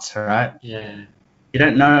parts, right? Yeah. You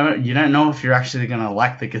don't know if you're actually gonna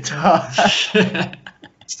like the guitar.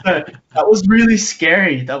 So that was really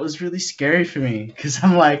scary. That was really scary for me, because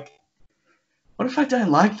I'm like, what if I don't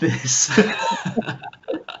like this?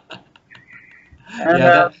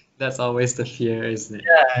 That's always the fear, isn't it?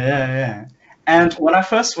 Yeah. And when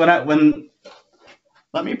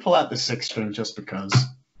let me pull out the 6-string just because.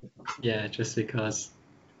 Yeah, just because.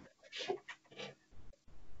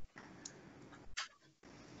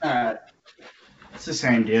 Alright. It's the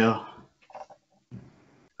same deal.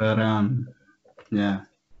 But yeah.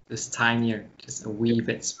 Just tinier, just a wee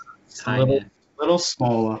bit tinier. Little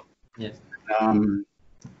smaller. Yeah.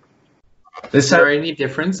 Is there any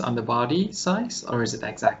difference on the body size, or is it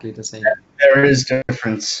exactly the same? There is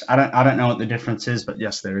difference. I don't know what the difference is, but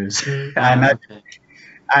yes, there is.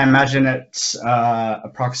 I imagine it's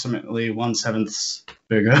approximately 1/7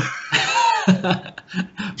 bigger.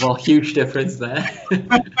 Well, huge difference there.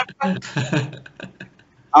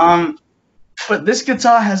 But this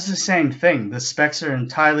guitar has the same thing. The specs are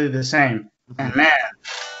entirely the same. And man,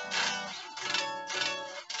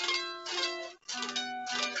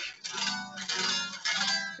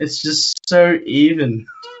 it's just so even.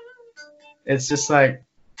 It's just like,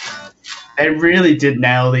 they really did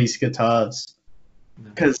nail these guitars.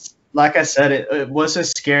 Because, like I said, it was a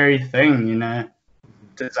scary thing,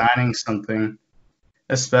 designing something.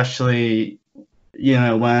 Especially you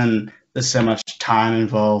know, when there's so much time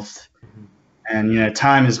involved, and you know,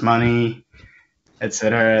 time is money,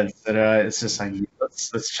 etc., etc. It's just like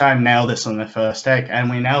let's try and nail this on the first take, and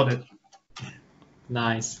we nailed it.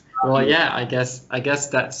 Nice. Well, yeah, I guess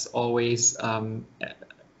that's always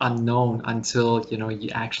unknown until you know you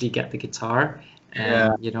actually get the guitar,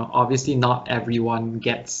 and you know obviously not everyone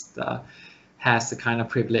has the kind of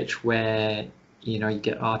privilege where you know you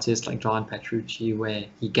get artists like John Petrucci where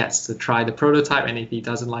he gets to try the prototype, and if he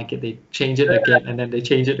doesn't like it, they change it again, and then they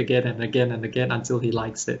change it again and again and again until he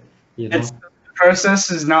likes it. You know, the process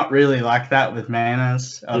is not really like that with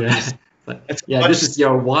Mayones. Yeah, this is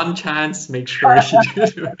your one chance. Make sure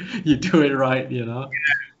you do it right. You know.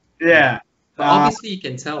 Yeah. But obviously, you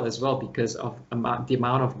can tell as well because of the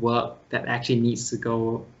amount of work that actually needs to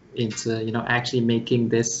go into, you know, actually making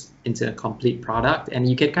this into a complete product, and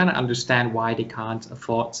you can kind of understand why they can't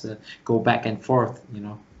afford to go back and forth, you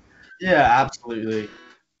know. Yeah, absolutely.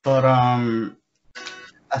 But I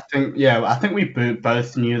think we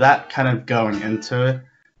both knew that kind of going into it,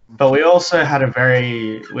 but we also had a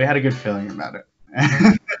good feeling about it.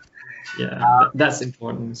 Yeah, that's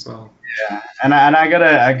important as well. Yeah, and I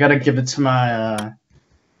gotta give it to my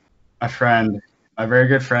my friend, my very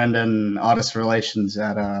good friend and artist relations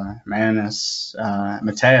at Mayones,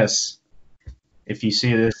 Mateusz. If you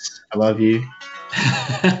see this, I love you.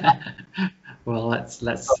 Well,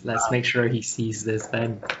 let's make sure he sees this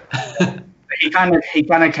then. He kind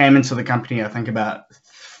of came into the company, I think, about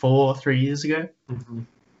 3 years ago,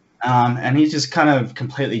 and he just kind of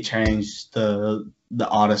completely changed the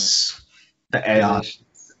artists, the AI.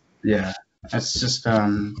 Yeah, it's just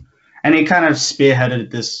and he kind of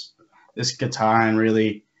spearheaded this guitar and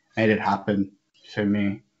really made it happen for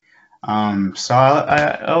me. So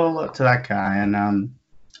I owe a lot to that guy, and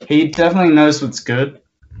he definitely knows what's good.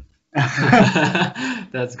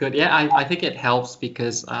 That's good. Yeah, I think it helps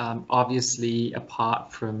because obviously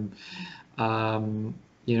apart from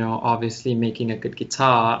you know, obviously making a good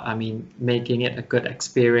guitar, I mean, making it a good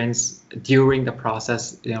experience during the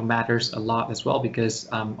process, you know, matters a lot as well because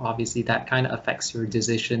obviously that kind of affects your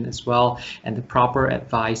decision as well and the proper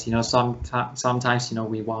advice. You know, sometimes, you know,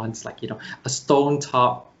 we want like, you know, a stone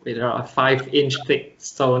top, you know, a 5-inch thick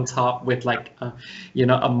stone top with like, you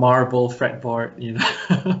know, a marble fretboard, you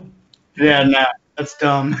know. Yeah, no, that's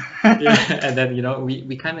dumb. Yeah, and then you know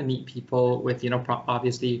we kind of need people with you know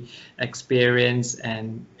obviously experience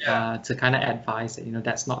and to kind of advise that you know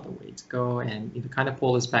that's not the way to go, and you know, kind of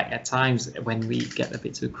pull us back at times when we get a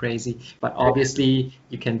bit too crazy. But obviously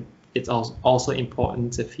you can. It's also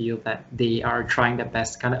important to feel that they are trying their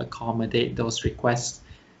best to kind of accommodate those requests.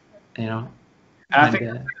 You know, I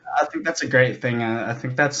think that's a great thing. I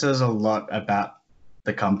think that says a lot about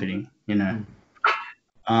the company. You know.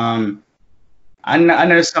 I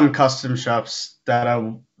know some custom shops that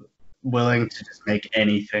are willing to just make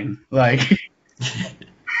anything, like,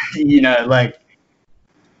 you know, like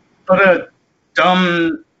put a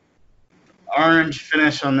dumb orange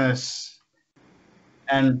finish on this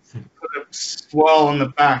and put a swirl on the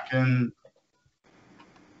back and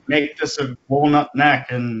make this a walnut neck,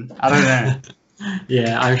 and I don't know.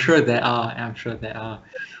 Yeah, I'm sure there are.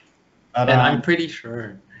 But, and I'm pretty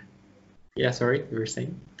sure. Yeah, sorry, you were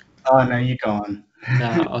saying? Oh no, you go on. No,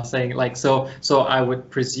 I was saying like so I would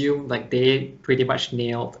presume like they pretty much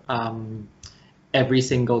nailed every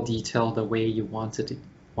single detail the way you wanted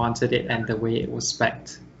it and the way it was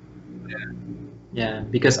spec'd. Yeah,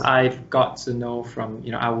 because I've got to know from,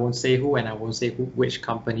 you know, I won't say who and I won't say which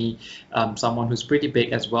company, someone who's pretty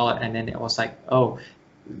big as well, and then it was like, oh,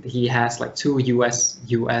 he has like 2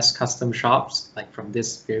 US custom shops like from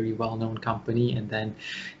this very well-known company, and then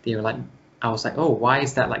they were like, I was like, oh, why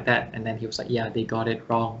is that like that? And then he was like, yeah, they got it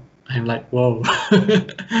wrong. I'm like, whoa.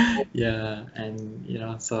 Yeah, and you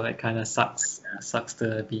know, so it kind of sucks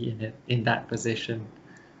to be in that position.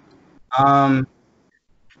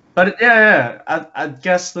 But yeah, I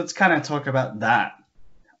guess let's kind of talk about that.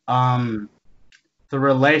 The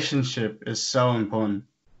relationship is so important,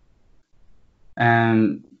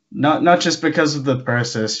 and not just because of the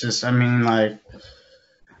process. Just I mean, like,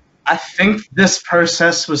 I think this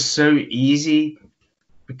process was so easy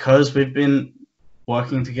because we've been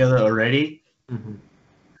working together already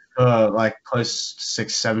for like close to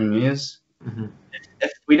 6-7 years.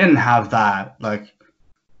 If we didn't have that, like,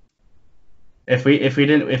 if we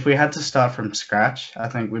had to start from scratch, I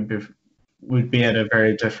think we'd be at a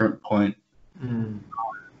very different point.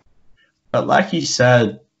 But like you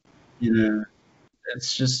said, you know,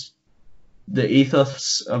 it's just the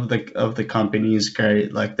ethos of the company is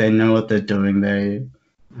great. Like they know what they're doing. They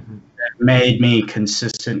made me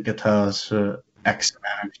consistent guitars for X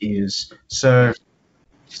amount of years. So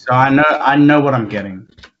I know what I'm getting.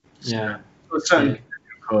 Yeah. To a certain Yeah. degree,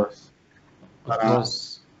 of course. Of But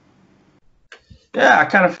course. yeah, I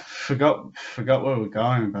kind of forgot where we're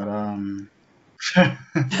going, but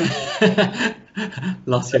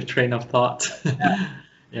Lost your train of thought.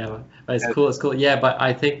 Yeah, but it's cool. It's cool. Yeah, but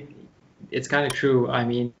I think it's kind of true. I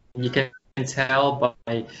mean, you can tell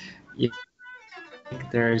by you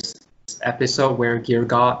there's this episode where Gear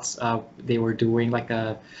Gods they were doing like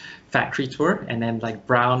a factory tour, and then like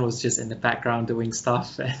Brown was just in the background doing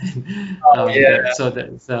stuff, and yeah, so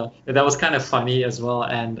that was kind of funny as well.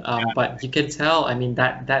 And but you can tell, I mean,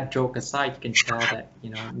 that joke aside, you can tell that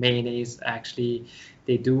Mayonnaise actually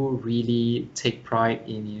they do really take pride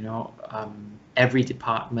in every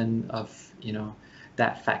department of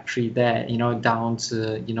that factory there, down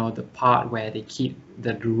to the part where they keep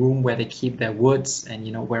the room where they keep their woods, and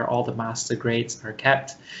where all the master grades are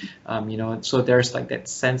kept. So there's like that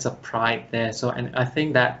sense of pride there. So, and I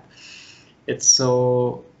think that it's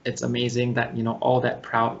amazing that all that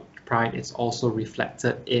pride is also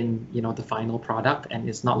reflected in the final product, and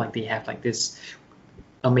it's not like they have like this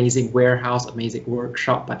amazing warehouse, amazing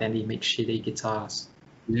workshop, but then they make shitty guitars.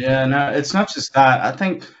 yeah. No, it's not just that. I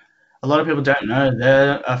think a lot of people don't know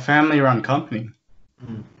they're a family-run company.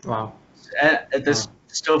 Wow. This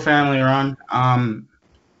still family-run.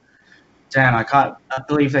 Damn, I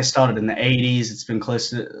believe they started in the 80s. It's been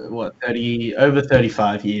close to what, over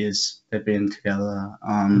 35 years they've been together.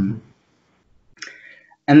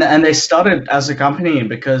 And they started as a company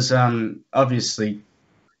because obviously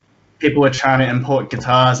people were trying to import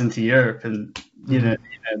guitars into Europe, and they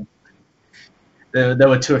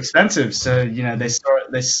were too expensive. So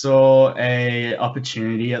they saw a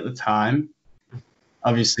opportunity at the time.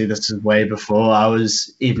 Obviously, this is way before I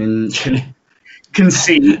was even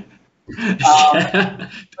conceived.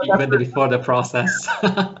 Even before the process.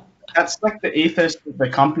 That's like the ethos of the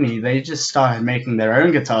company. They just started making their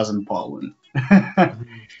own guitars in Poland.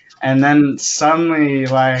 And then suddenly,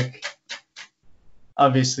 like,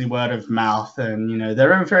 obviously word of mouth, and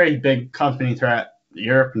they're a very big company throughout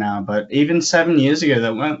Europe now, but even 7 years ago,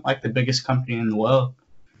 they weren't like the biggest company in the world.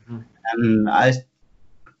 And I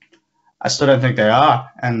still don't think they are,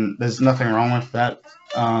 and there's nothing wrong with that.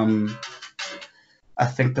 I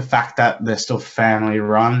think the fact that they're still family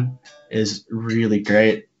run is really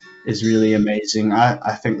great, is really amazing.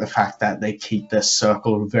 I think the fact that they keep their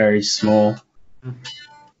circle very small.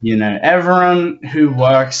 Everyone who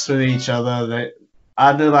works with each other, they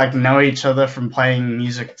either like know each other from playing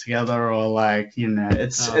music together, or like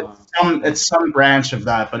it's some branch of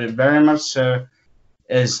that, but it very much so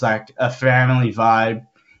is like a family vibe,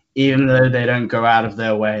 even though they don't go out of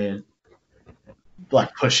their way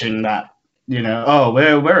like pushing that. Oh,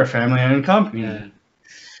 we're a family-owned company.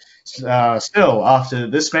 Yeah. Still, after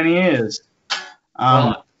this many years.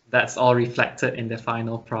 Well, that's all reflected in the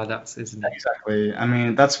final products, isn't it? Exactly. I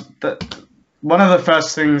mean, that's one of the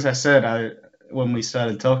first things I said when we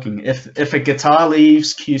started talking. If a guitar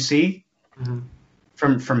leaves QC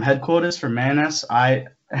from headquarters, from Mayones, I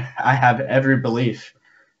have every belief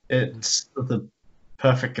it's the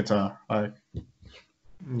perfect guitar. Like,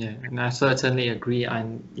 yeah, and I certainly agree.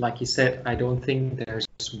 And like you said, I don't think there's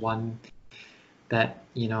one that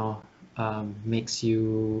makes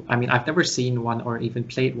you. I mean, I've never seen one or even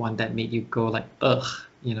played one that made you go like, ugh.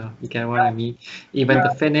 You get what I mean? Even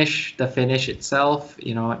the finish itself,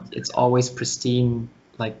 it's always pristine,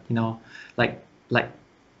 like like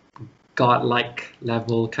godlike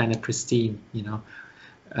level kind of pristine.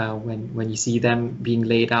 When you see them being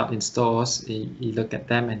laid out in stores, you look at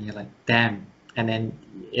them and you're like, damn. And then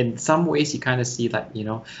in some ways you kind of see that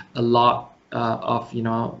a lot of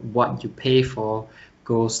what you pay for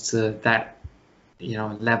goes to that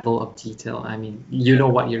level of detail. I mean,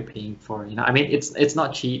 what you're paying for. I mean, it's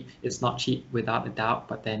not cheap. It's not cheap without a doubt.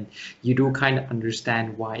 But then you do kind of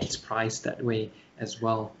understand why it's priced that way as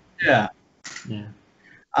well. Yeah. Yeah.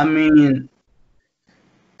 I mean,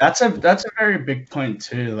 that's a very big point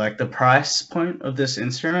too. Like the price point of this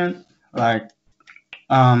instrument. Like,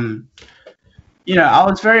 I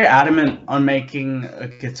was very adamant on making a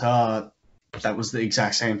guitar that was the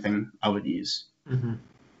exact same thing I would use.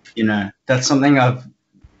 That's something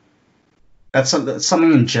that's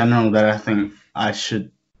something in general that I think I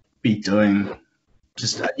should be doing,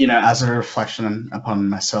 just as a reflection upon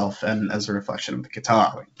myself and as a reflection of the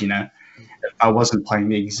guitar. If I wasn't playing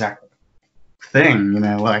the exact thing,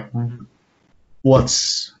 like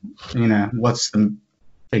what's the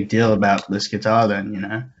big deal about this guitar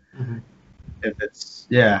then? If it's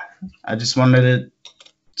I just wanted it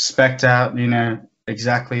spec'd out,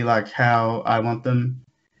 exactly like how I want them.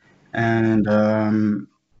 And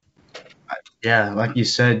yeah, like you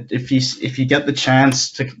said, if you get the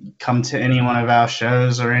chance to come to any one of our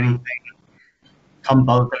shows or anything, come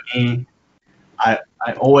bother me. I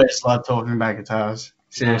always love talking about guitars.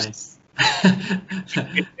 Seriously. Nice.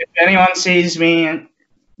 If anyone sees me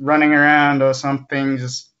running around or something,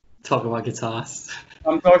 just talk about guitars.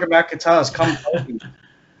 Come talk about guitars. Come bother me.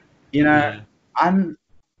 You know, Yeah.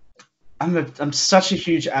 I'm such a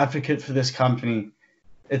huge advocate for this company.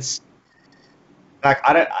 It's like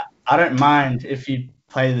I don't mind if you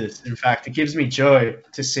play this. In fact, it gives me joy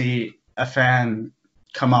to see a fan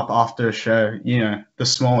come up after a show. You know, the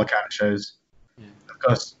smaller kind of shows. Yeah. Of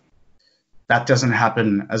course, that doesn't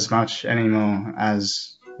happen as much anymore,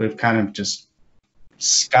 as we've kind of just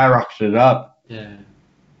skyrocketed up. Yeah.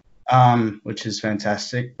 Which is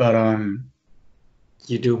fantastic. But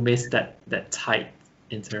you do miss that tight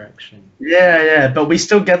interaction. Yeah, but we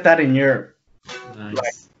still get that in Europe. Nice.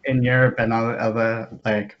 Like in Europe and other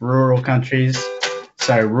like rural countries,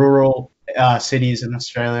 so rural cities in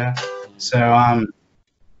Australia. So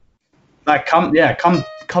like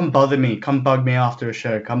come bother me, come bug me after a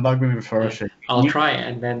show, come bug me before a show. I'll try,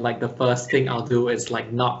 and then like the first thing I'll do is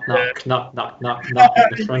like knock in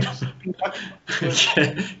the front.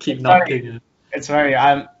 Keep knocking. It's funny.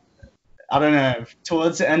 I don't know.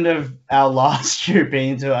 Towards the end of our last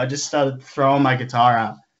European tour, I just started throwing my guitar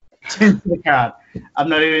out into the crowd. I'm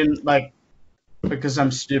not even like, because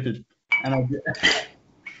I'm stupid, and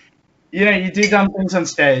you do dumb things on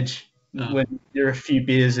stage when you're a few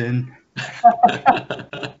beers in.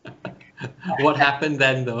 What happened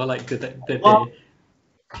then though? Like did they?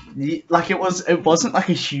 Like it wasn't like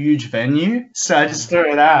a huge venue, so I just threw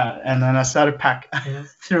it out, and then I started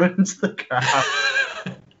threw it into the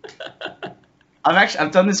crowd.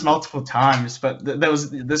 I've done this multiple times, but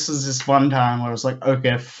this was this one time where I was like,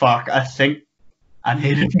 okay, fuck, I think I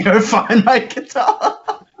need to go find my guitar.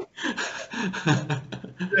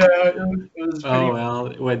 Yeah, it was pretty. Oh well,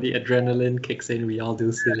 when the adrenaline kicks in, we all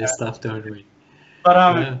do silly stuff, don't we?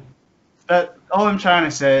 But but all I'm trying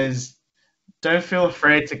to say is, don't feel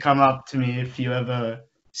afraid to come up to me if you ever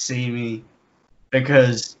see me,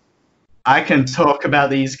 because I can talk about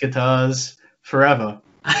these guitars forever.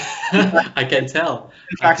 I can tell.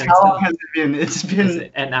 In fact, how long has it been? It's been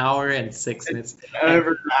an hour and 6 minutes.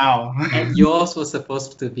 Over an hour. And yours was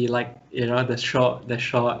supposed to be like, the short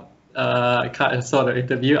kind of sort of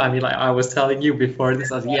interview. I mean, like I was telling you before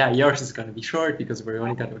this, I was yours is going to be short because we're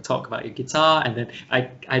only going to talk about your guitar. And then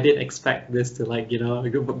I didn't expect this to like,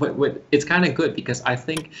 but it's kind of good because I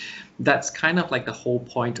think that's kind of like the whole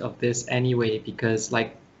point of this anyway, because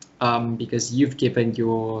like, because you've given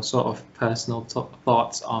your sort of personal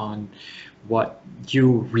thoughts on what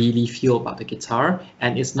you really feel about the guitar,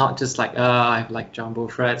 and it's not just like I have like jumbo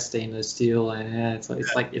frets, stainless steel, and so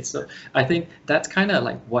it's like I think that's kind of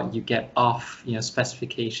like what you get off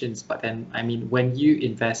specifications. But then I mean, when you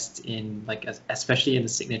invest in like especially in the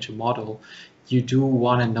signature model, you do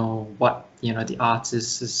want to know what the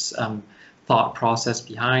artist's thought process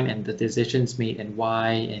behind and the decisions made and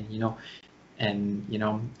why, and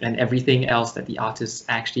and everything else that the artist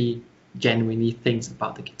actually genuinely thinks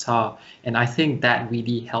about the guitar. And I think that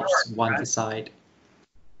really helps one decide.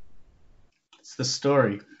 It's the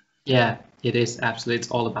story. Yeah, it is. Absolutely.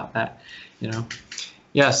 It's all about that,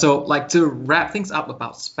 Yeah, so like to wrap things up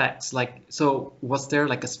about specs, like, so was there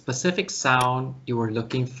like a specific sound you were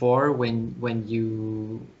looking for when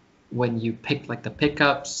you picked like the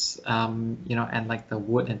pickups, and like the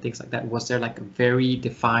wood and things like that? Was there like a very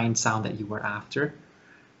defined sound that you were after?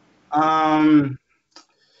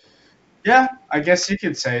 Yeah, I guess you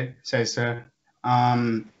could say so.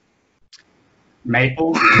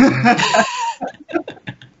 Maple.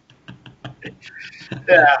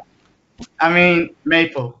 Yeah, I mean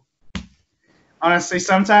maple. Honestly,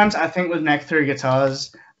 sometimes I think with neck through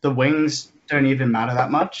guitars, the wings don't even matter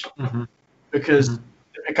that much, because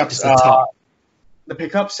the pickups are the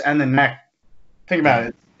pickups and the neck. Think about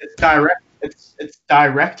it. It's direct. It's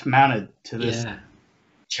direct mounted to this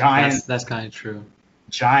giant. That's kind of true.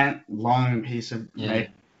 Giant long piece of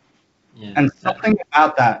maple. Yeah. And something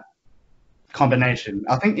about that combination.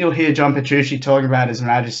 I think you'll hear John Petrucci talking about His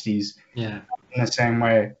Majesty's in the same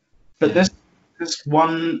way. But this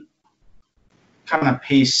one kind of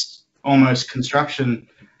piece, almost construction,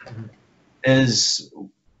 is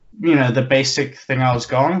the basic thing I was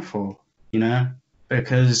going for,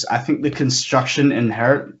 because I think the construction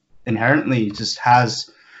inherently just has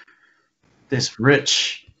this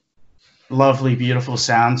rich, lovely, beautiful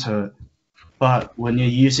sound to it. But when you're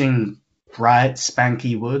using bright,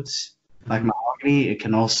 spanky woods like mahogany, it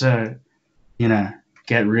can also,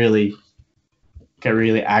 get really get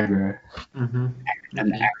really aggro Mm-hmm.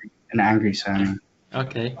 and Okay. angry sounding.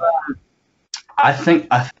 Okay. I think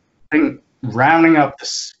rounding up the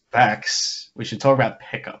specs, we should talk about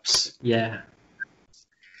pickups. Yeah.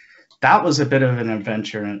 That was a bit of an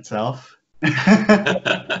adventure in itself. It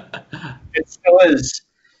still is.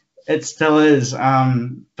 It still is. I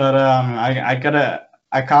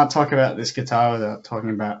can't talk about this guitar without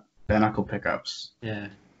talking about bare knuckle pickups. Yeah.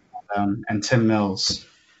 And Tim Mills.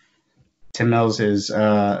 Tim Mills is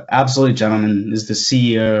absolute gentleman. Is the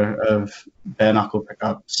CEO of bare knuckle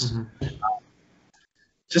pickups. Mm-hmm.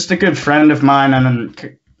 Just a good friend of mine,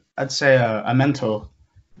 and I'd say a mentor.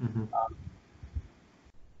 Mm-hmm.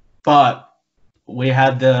 But we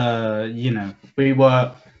had we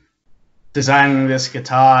were designing this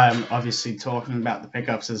guitar and obviously talking about the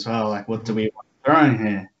pickups as well. Like, what do we want to throw in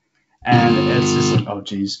here? And it's just like, oh,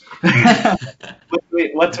 geez.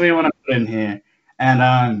 what do we want to put in here?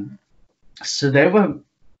 And so they were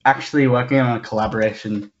actually working on a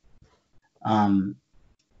collaboration, the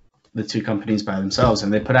two companies by themselves,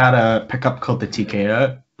 and they put out a pickup called the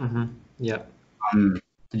TKO. Mm-hmm. Yeah.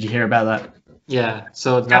 Did you hear about that? Yeah.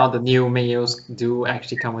 So now the new Mayos do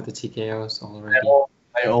actually come with the TKOs already.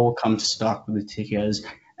 They all come stock with the TKOs,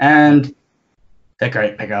 and they're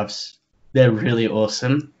great pickups. They're really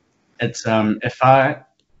awesome. It's if I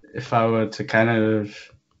were to kind of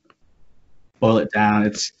boil it down,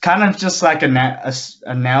 it's kind of just like a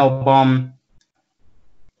nail bomb,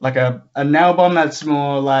 like a nail bomb that's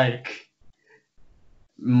more like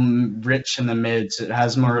rich in the mids. It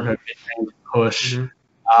has more of a mid-range push,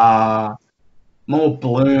 more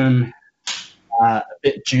bloom, a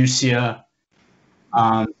bit juicier.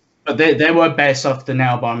 But they were based off the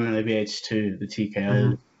nail bomb and the VH2, the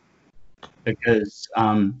TKO, because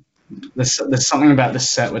there's something about this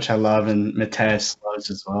set which I love and Mateusz loves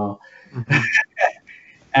as well.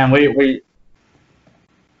 And we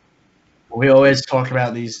always talk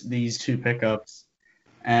about these two pickups,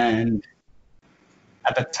 and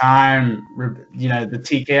at the time, the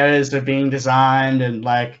TKOs were being designed, and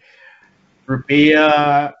like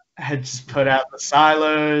Rabia had just put out the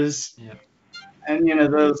silos. Yeah. And there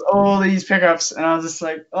was all these pickups, and I was just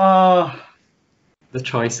like, oh, the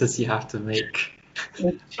choices you have to make.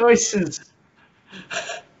 The choices.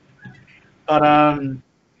 But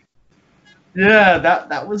yeah,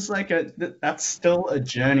 that was like that's still a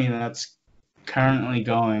journey that's currently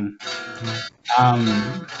going.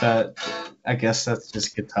 But I guess that's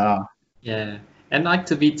just guitar. Yeah, and like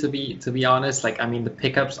to be honest, like I mean, the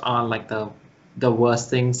pickups aren't like the worst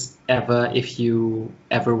things ever if you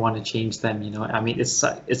ever want to change them. I mean, it's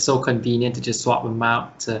so convenient to just swap them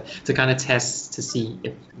out to kind of test to see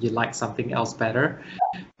if you like something else better.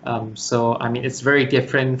 So I mean, it's very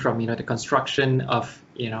different from the construction of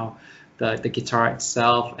the guitar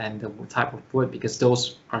itself and the type of wood, because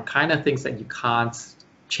those are kind of things that you can't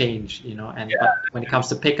change, but when it comes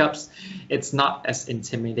to pickups, it's not as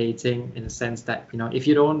intimidating in the sense that if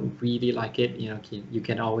you don't really like it, you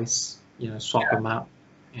can always swap them out.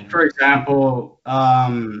 For example,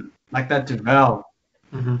 like that Duvell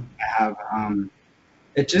I have,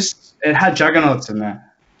 it had juggernauts in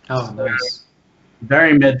there. Oh, so nice.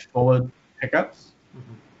 Very mid forward pickups,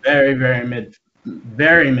 very mid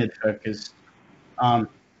focused, and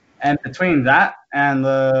between that and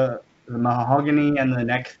the mahogany and the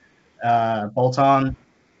neck bolt on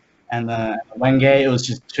and the Wenge, it was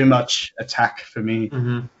just too much attack for me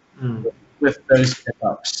with those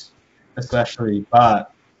pickups especially.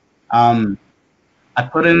 But I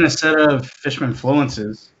put in a set of Fishman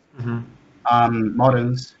Fluences,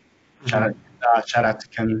 moderns. Shout out to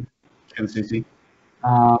Ken Susi.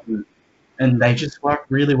 And they just work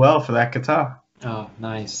really well for that guitar. Oh,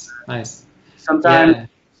 nice. Sometimes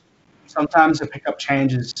a pickup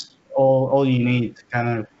change is all you need to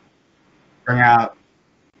kind of bring out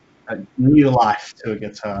a new life to a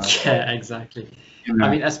guitar. Yeah, exactly. I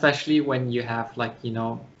mean, especially when you have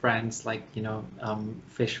brands like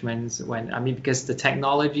Fishman's, because the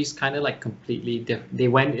technology is kind of like completely different. They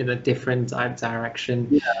went in a different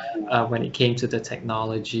direction when it came to the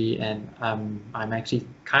technology, and I'm actually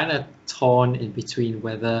kind of torn in between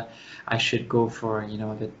whether I should go for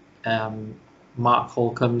the Mark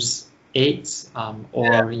Holcomb's 8 or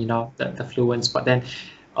the Fluence. But then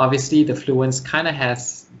obviously the Fluence kind of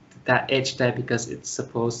has that edge there because it's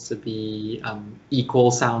supposed to be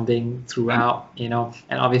equal sounding throughout, and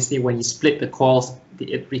obviously when you split the coils,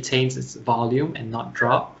 it retains its volume and not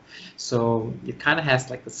drop, so it kind of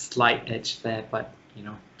has like a slight edge there. But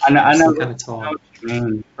I know kind of torn. What you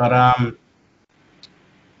mean, but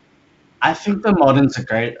I think the moderns are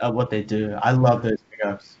great at what they do. I love those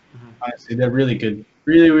pickups. Honestly, they're really good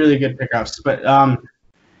really, really good pickups. But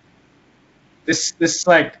this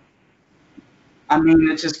like, I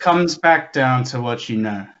mean, it just comes back down to what you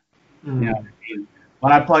know. You know what I mean?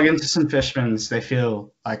 When I plug into some Fishmans, they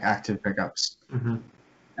feel like active pickups,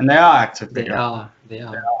 and they are active pickups. They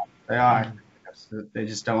are. They are active pickups. They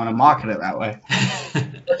just don't want to market it that way.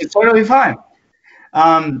 It's totally fine.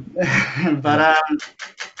 But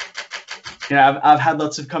you know, I've had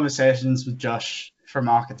lots of conversations with Josh from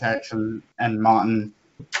Architects and Martin,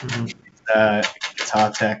 Guitar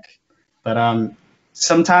Tech. But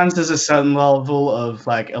sometimes there's a certain level of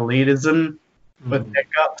like elitism with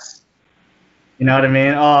pickups. You know what I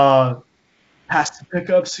mean? Oh, passive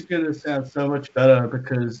pickups are gonna sound so much better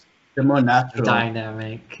because they're more natural,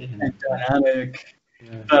 dynamic. And dynamic.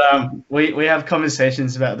 Yeah. But we have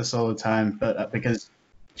conversations about this all the time. But because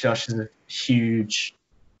Josh is a huge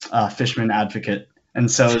Fishman advocate, and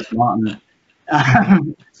so is Martin.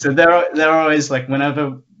 So they're always like,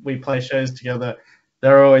 whenever we play shows together,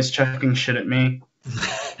 they're always chucking shit at me.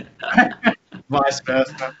 Vice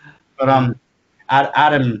versa. But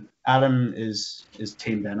Adam is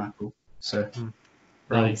Team Bare Knuckle. So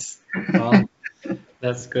nice. Well,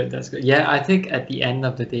 that's good. That's good. Yeah, I think at the end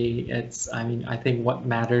of the day, I think what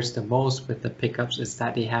matters the most with the pickups is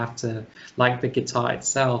that they have to, like the guitar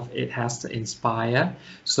itself, it has to inspire.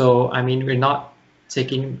 So, I mean, we're not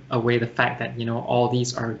taking away the fact that, you know, all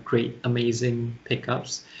these are great, amazing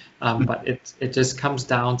pickups. But it just comes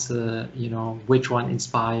down to, you know, which one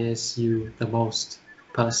inspires you the most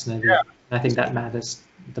personally. Yeah. I think that matters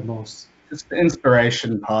the most. It's the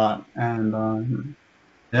inspiration part, and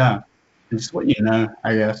yeah, it's what you know,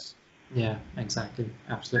 I guess. Yeah, exactly,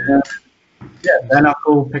 absolutely. Yeah, Bare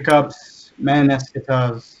Knuckle pickups, Mayones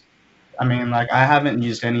Guitars. I mean, like, I haven't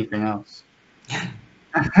used anything else.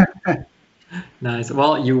 Nice.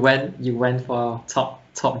 Well, you went for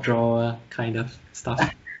top drawer kind of stuff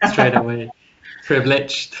straight away.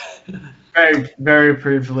 Privileged. Very, very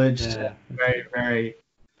privileged. Yeah. Very, very,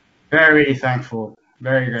 very thankful.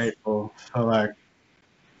 Very grateful for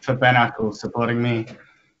Bare Knuckle supporting me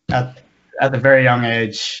at the very young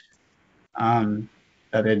age that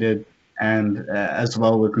they did, and as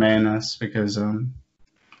well with Mayones, because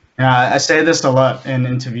I say this a lot in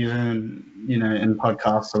interviews and, you know, in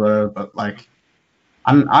podcasts or whatever, but like,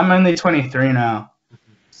 I'm only 23 now,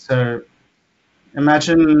 so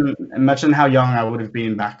imagine how young I would have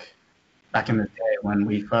been back in the day when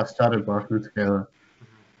we first started working together.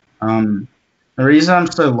 The reason I'm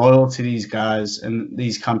so loyal to these guys and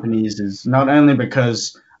these companies is not only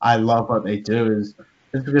because I love what they do, is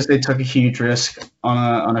because they took a huge risk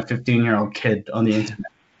on a 15-year-old kid on the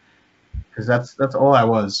internet. Because that's all I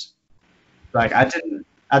was. Like, I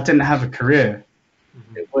didn't have a career.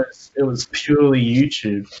 It was purely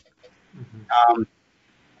YouTube.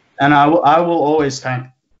 And I will always thank,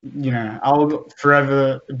 you know, I will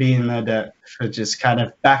forever be in their debt for just kind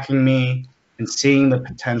of backing me and seeing the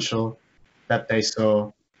potential that they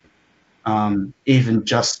saw, even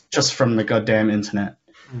just from the goddamn internet.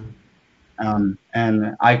 And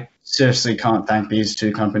I seriously can't thank these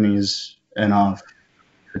two companies enough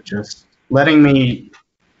for just letting me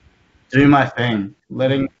do my thing,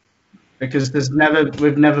 because there's never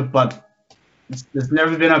been a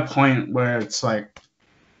point where it's like,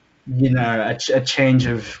 you know, a change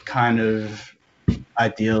of kind of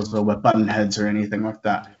ideals, or we're button heads or anything like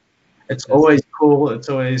that. It's always cool. It's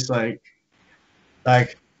always like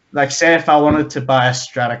say if I wanted to buy a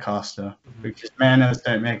Stratocaster, because Mayones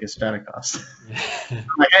don't make a Stratocaster. I'm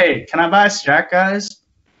like, hey, can I buy a Strat, guys?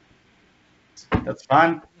 That's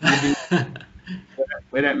fine.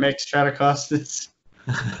 We don't make Stratocasters.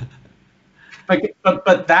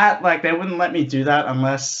 But that, like, they wouldn't let me do that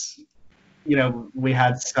unless, you know, we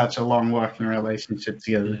had such a long working relationship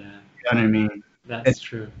together. Yeah. You know what I mean? That's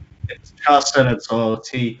true. It's trust and it's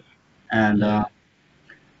loyalty, and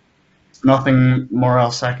nothing more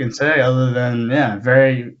else I can say other than, yeah,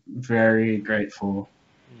 very, very grateful.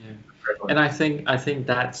 Yeah. And I think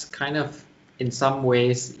that's kind of, in some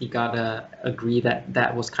ways, you gotta agree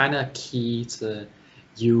that was kind of key to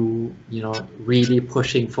you know, really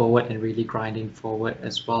pushing forward and really grinding forward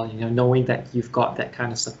as well. You know, knowing that you've got that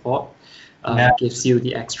kind of support gives you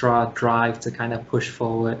the extra drive to kind of push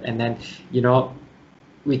forward. And then, you know,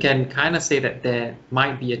 we can kind of say that there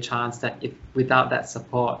might be a chance that if without that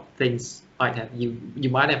support, things might have, you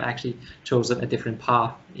might have actually chosen a different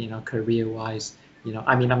path, you know, career-wise. You know,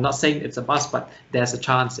 I mean, I'm not saying it's a must, but there's a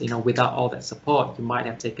chance, you know, without all that support, you might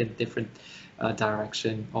have taken a different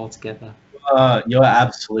direction altogether. You're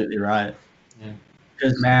absolutely right. Yeah.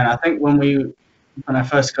 Because, man, I think when I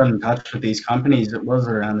first got in touch with these companies, it was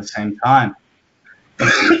around the same time.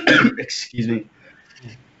 Excuse me.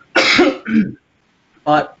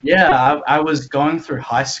 But yeah, I was going through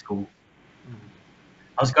high school.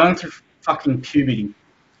 I was going through fucking puberty.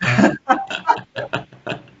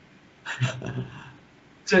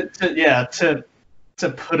 To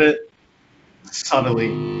put it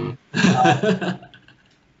subtly.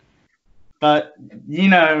 But you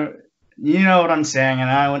know what I'm saying, and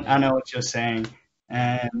I know what you're saying,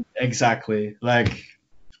 and exactly, like,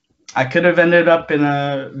 I could have ended up in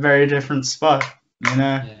a very different spot,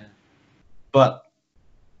 Yeah. But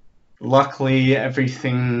luckily,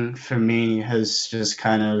 everything for me has just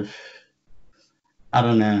kind of, I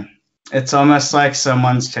don't know. It's almost like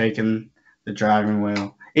someone's taken the driving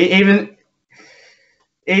wheel. Even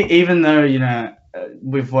though,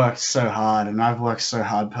 we've worked so hard, and I've worked so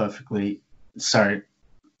hard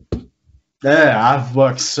I've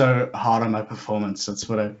worked so hard on my performance. That's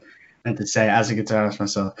what I meant to say as a guitarist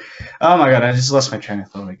myself. Oh my god, I just lost my train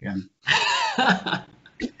of thought again.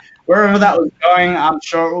 Wherever that was going, I'm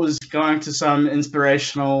sure it was going to some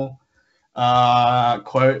inspirational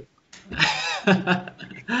quote.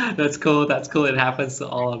 That's cool. That's cool. It happens to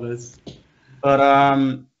all of us. But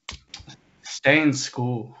stay in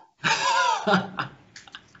school. Stay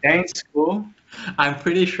in school. I'm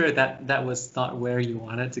pretty sure that was not where you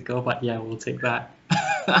wanted to go, but yeah, we'll take that.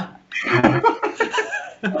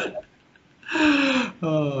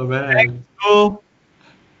 Oh man. Stay in school.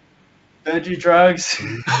 Don't do drugs.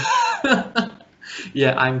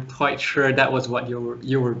 Yeah, I'm quite sure that was what you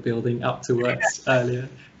were building up towards earlier.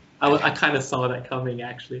 I kind of saw that coming,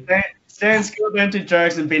 actually. Stay in school, don't do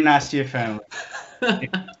drugs, and be nice to your family.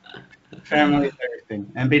 Family is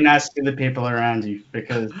everything, and be nice to the people around you,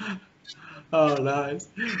 because. Oh, nice.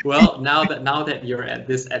 Well, now that you're at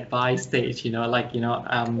this advice stage,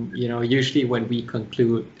 usually when we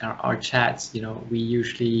conclude our chats, we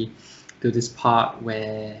usually do this part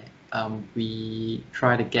where we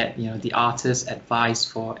try to get the artist's advice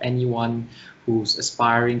for anyone who's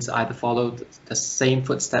aspiring to either follow the same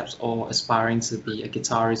footsteps or aspiring to be a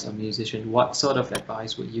guitarist or musician. What sort of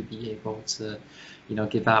advice would you be able to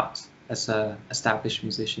give out as a established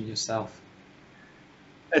musician yourself?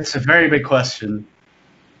 It's a very big question.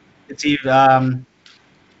 It's either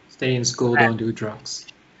stay in school, don't do drugs.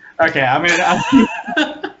 Okay, I mean,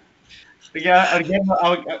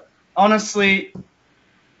 honestly,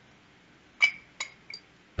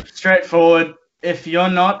 straightforward. If you're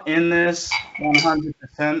not in this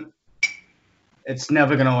 100%, it's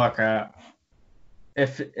never gonna work out.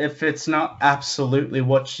 If it's not absolutely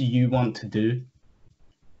what you want to do,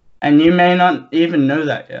 and you may not even know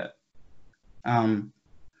that yet.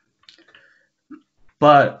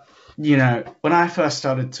 But, when I first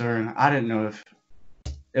started touring, I didn't know if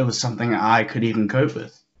it was something I could even cope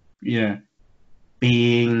with.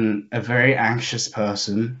 Being a very anxious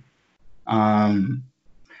person, and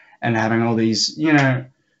having all these,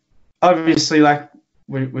 obviously, like,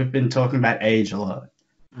 we've been talking about age a lot.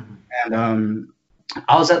 Mm-hmm. And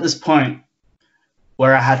I was at this point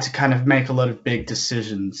where I had to kind of make a lot of big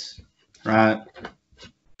decisions, right?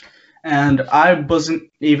 And I wasn't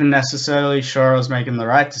even necessarily sure I was making the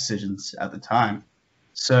right decisions at the time.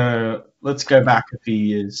 So let's go back a few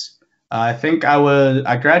years. I think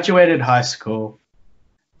I graduated high school.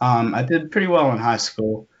 I did pretty well in high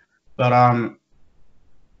school, but I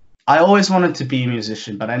always wanted to be a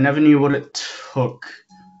musician, but I never knew what it took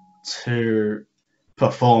to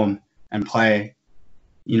perform and play.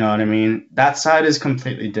 You know what I mean? That side is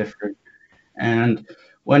completely different. And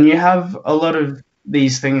when you have a lot of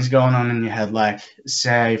these things going on in your head, like,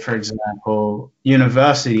 say, for example,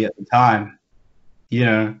 university at the time,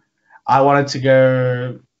 I wanted to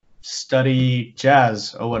go study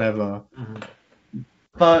jazz or whatever. Mm-hmm.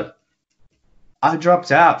 But I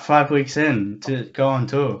dropped out 5 weeks in to go on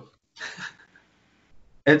tour.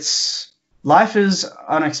 Life is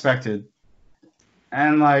unexpected.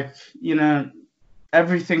 And,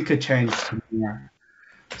 everything could change tomorrow.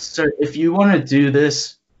 So if you want to do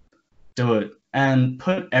this, do it. And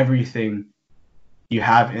put everything you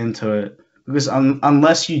have into it, because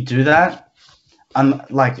unless you do that,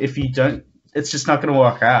 if you don't, it's just not going to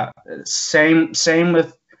work out. Same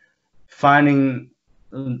with finding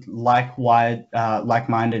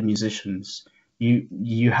like-minded musicians.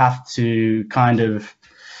 You have to kind of,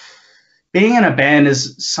 being in a band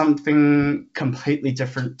is something completely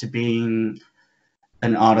different to being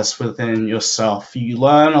an artist within yourself. You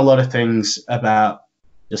learn a lot of things about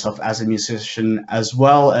yourself as a musician, as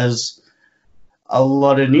well as a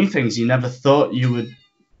lot of new things you never thought you would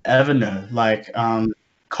ever know. Like,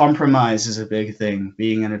 compromise is a big thing,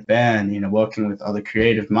 being in a band, working with other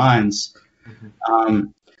creative minds. Mm-hmm.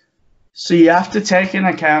 So you have to take into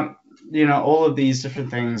account all of these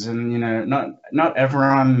different things, and not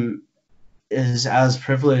everyone is as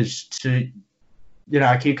privileged to,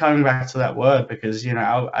 I keep coming back to that word because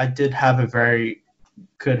I did have a very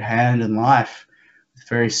good hand in life with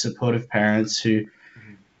very supportive parents who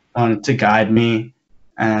wanted to guide me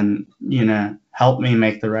and help me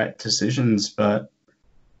make the right decisions. But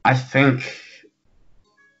I think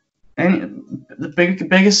the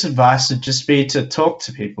biggest advice would just be to talk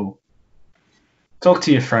to people. Talk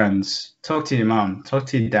to your friends, talk to your mom, talk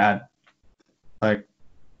to your dad, like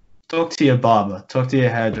talk to your barber, talk to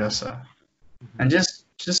your hairdresser, and just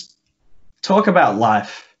talk about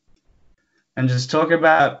life, and just talk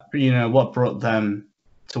about what brought them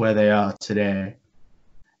to where they are today,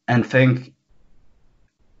 and think,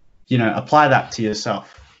 apply that to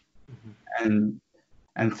yourself, and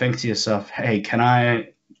think to yourself, hey, can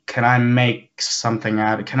I make something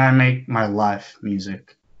out? Can I make my life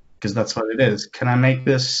music? Because that's what it is. Can I make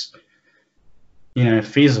this,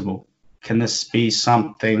 feasible? Can this be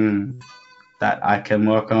something that I can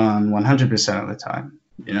work on 100% of the time,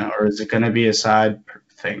 or is it going to be a side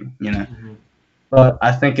thing, But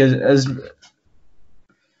I think as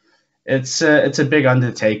it's a big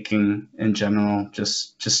undertaking in general,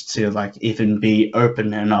 just to like even be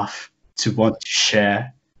open enough to want to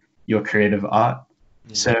share your creative art.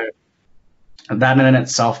 Yeah. So that in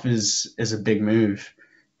itself is a big move.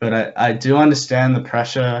 But I do understand the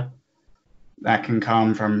pressure that can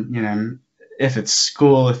come from, if it's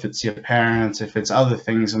school, if it's your parents, if it's other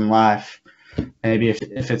things in life, maybe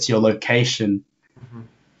if it's your location.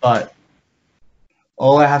 But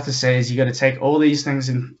all I have to say is you got to take all these things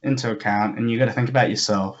into account, and you got to think about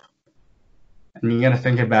yourself, and you got to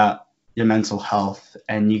think about your mental health,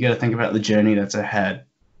 and you got to think about the journey that's ahead.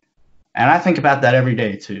 And I think about that every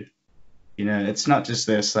day too. It's not just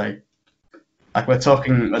this like we're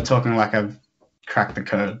talking like I've cracked the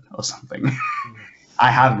code or something. I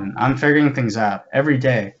haven't. I'm figuring things out every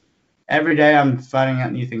day. Every day I'm finding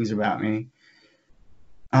out new things about me.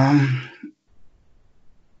 I'm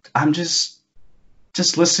just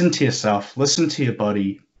listen to yourself, listen to your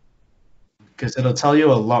body, because it'll tell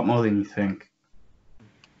you a lot more than you think.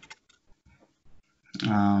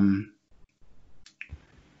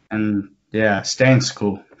 And yeah, stay in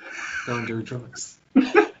school. Don't do drugs.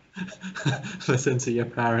 Listen to your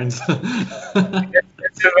parents.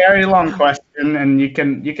 It's a very long question, and you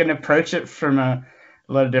can approach it from a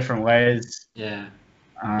lot of different ways. Yeah.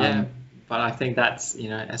 Yeah, but I think that's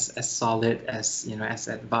as solid as as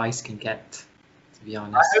advice can get, to be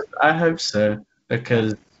honest. I hope so,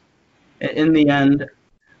 because in the end,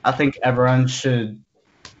 I think everyone should.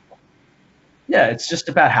 Yeah, it's just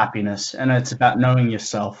about happiness, and it's about knowing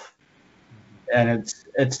yourself, and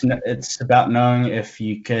it's about knowing if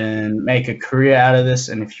you can make a career out of this,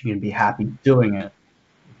 and if you can be happy doing it.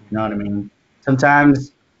 You know what I mean?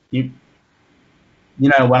 Sometimes when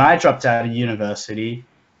I dropped out of university,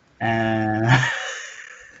 and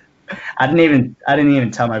I didn't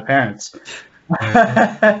even tell my parents.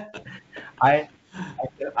 I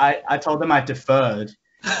told them I deferred,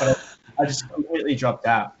 but I just completely dropped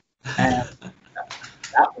out, and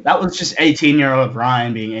that was just 18-year-old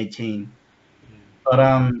Ryan being 18.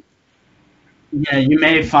 But you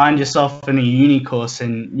may find yourself in a uni course,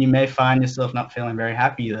 and you may find yourself not feeling very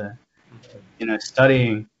happy there,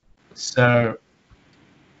 studying. So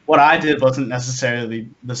what I did wasn't necessarily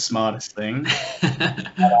the smartest thing.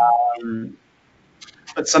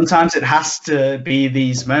 But sometimes it has to be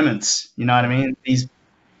these moments, you know what I mean? These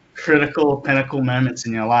critical, pinnacle moments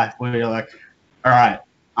in your life where you're like, all right,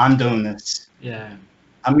 I'm doing this. Yeah.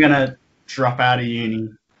 I'm going to drop out of uni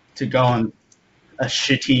to go on a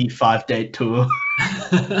shitty 5-date tour.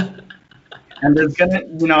 And there's gonna,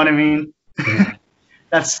 you know what I mean? Yeah.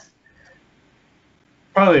 That's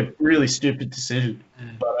probably a really stupid decision.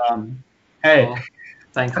 But hey. Well,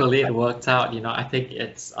 thankfully it worked out. I think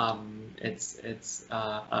it's a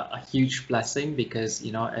huge blessing, because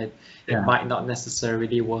it might not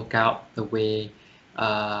necessarily work out the way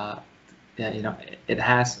it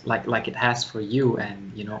has like it has for you,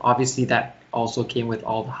 and obviously that also came with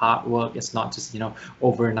all the hard work. It's not just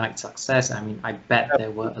overnight success. I mean, I bet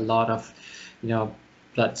there were a lot of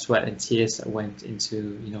blood, sweat, and tears that went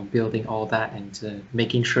into building all that, and to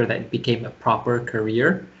making sure that it became a proper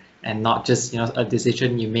career, and not just a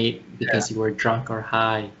decision you made because you were drunk or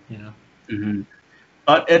high.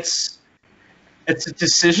 But it's a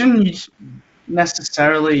decision you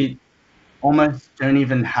necessarily almost don't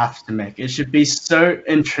even have to make. It should be so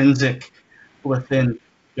intrinsic within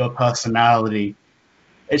your personality.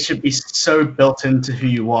 It should be so built into who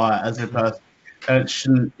you are as a person that it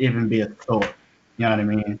shouldn't even be a thought. You know what I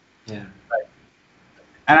mean? Yeah.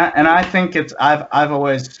 and I think it's I've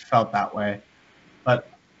always felt that way, but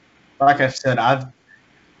like I said, I'm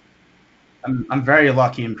very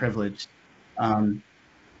lucky and privileged,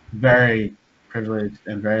 very privileged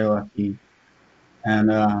and very lucky,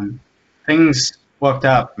 and things worked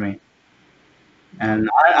out for me. And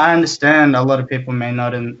I understand a lot of people may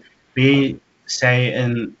not be, say,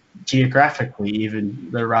 in geographically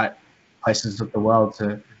even the right places of the world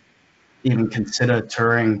to even consider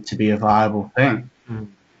touring to be a viable thing.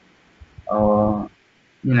 Or,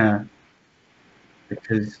 you know,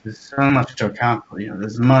 because there's so much to account for. You know,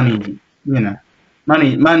 there's money. You know,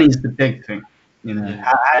 money's the big thing. You know,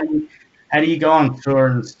 Yeah. how do you go on tour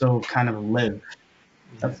and still kind of live?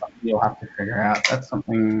 That's something you'll have to figure out. That's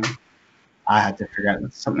something I had to figure out.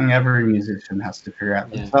 It's something every musician has to figure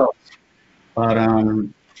out themselves. But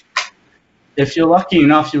if you're lucky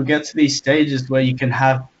enough, you'll get to these stages where you can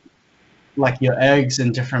have like your eggs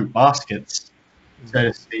in different baskets, so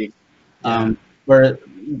to speak. Where,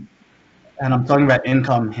 and I'm talking about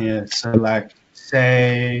income here. So like,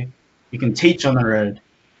 say you can teach on the road,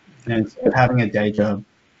 you know, instead of having a day job.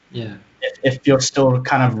 Yeah. If you're still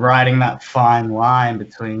kind of riding that fine line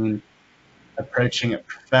between approaching it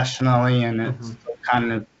professionally and it's still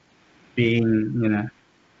kind of being, you know,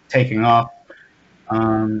 taking off.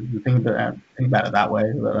 Think about it that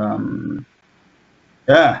way. But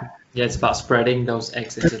yeah. Yeah, it's about spreading those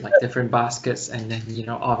eggs into like different baskets, and then, you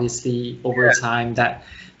know, obviously over time, that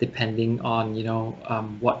depending on, you know,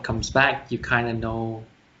 what comes back, you kind of know.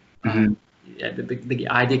 The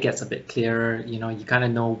idea gets a bit clearer. You know, you kind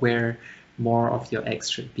of know where more of your eggs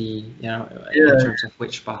should be, you know, in terms of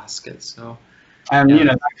which basket. So, and you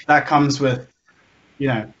know, that comes with, you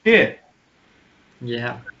know, beer.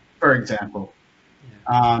 Yeah. For example.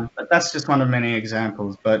 But that's just one of many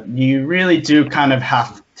examples. But you really do kind of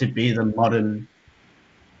have to be the modern,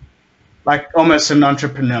 like almost an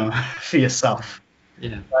entrepreneur for yourself.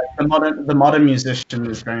 Yeah. Like the modern musician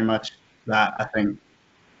is very much that, I think.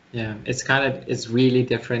 Yeah, it's really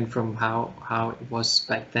different from how it was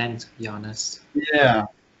back then, to be honest. Yeah,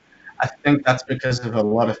 I think that's because of a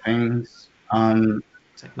lot of things.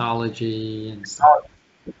 Technology and stuff.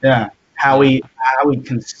 Yeah, how we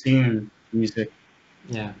consume music.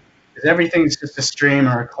 Yeah. Because everything's just a stream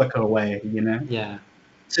or a click away, you know. Yeah.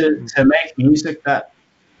 To make music that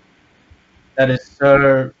is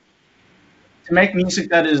so. To make music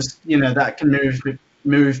that is, you know, that can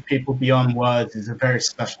move people beyond words is a very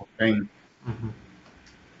special thing.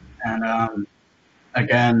 And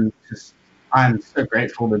again, just I'm so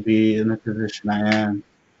grateful to be in the position I am.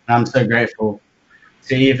 And I'm so grateful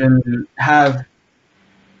to even have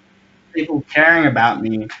people caring about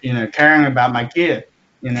me, you know, caring about my gear,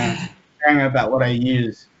 you know, caring about what I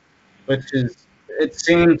use, which is, it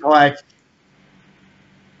seemed like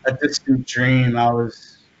a distant dream. I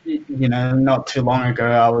was, you know, not too long ago,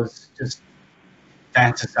 I was just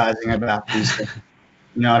fantasizing about these things.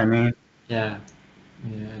 You know what I mean? Yeah.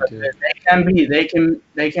 Yeah, I do.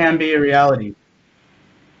 They can be a reality.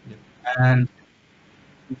 And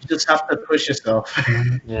you just have to push yourself.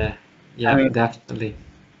 Yeah. Yeah, I mean, definitely.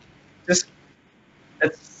 Just,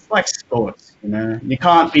 it's like sports, you know. You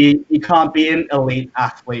can't be an elite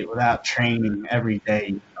athlete without training every day.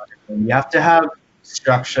 You know what I mean? You have to have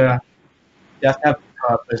structure, you have to have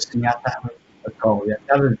purpose, and you have to have a goal. You have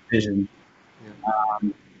to have a vision.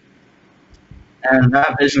 And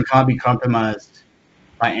that vision can't be compromised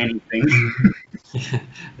by anything.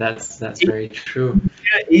 That's very true.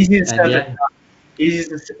 Yeah, easier said than done.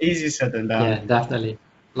 Easier said than done. Yeah, definitely.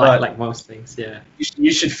 Like most things, yeah.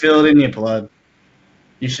 You should feel it in your blood.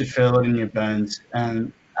 You should feel it in your bones,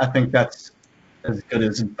 and I think that's as good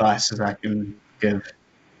as advice as I can give.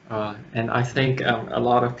 And I think a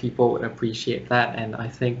lot of people would appreciate that, and I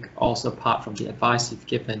think also apart from the advice you've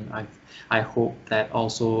given, I hope that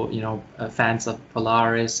also, you know, fans of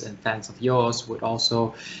Polaris and fans of yours would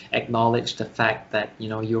also acknowledge the fact that, you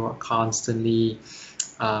know, you're constantly,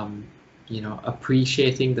 you know,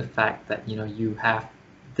 appreciating the fact that, you know, you have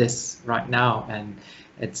this right now, and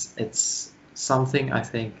it's something, I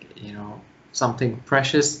think, you know, something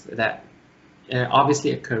precious that.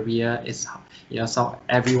 Obviously, a career is, you know, so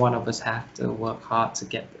every one of us have to work hard to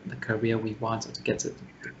get the career we want, or to get to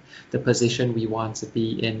the position we want to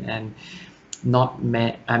be in, and not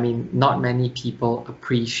many people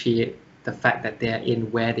appreciate the fact that they're in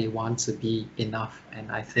where they want to be enough.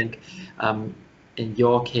 And I think in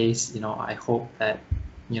your case, you know, I hope that,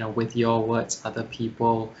 you know, with your words, other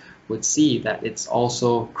people would see that it's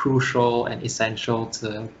also crucial and essential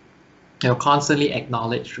to, you know, constantly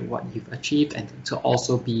acknowledge what you've achieved, and to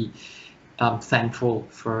also be thankful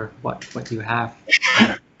for what you have.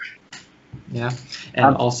 Yeah,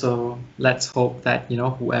 and also let's hope that, you know,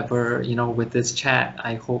 whoever, you know, with this chat,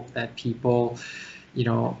 I hope that people, you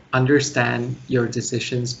know, understand your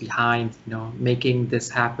decisions behind, you know, making this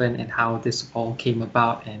happen and how this all came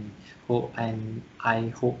about, and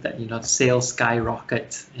I hope that, you know, sales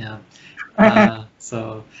skyrocket. Yeah.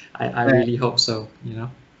 So I really hope so, you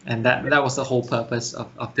know, and that was the whole purpose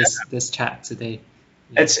of this chat today.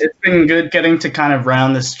 Yeah. It's been good getting to kind of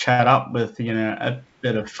round this chat up with, you know, a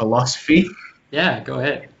bit of philosophy. Yeah, go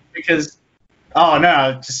ahead. Because, oh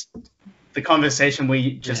no, just the conversation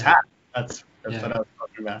we just had. That's what I was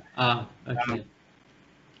talking about. Okay.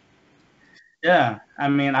 Yeah, I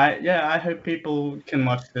mean, I hope people can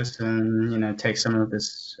watch this and, you know, take some of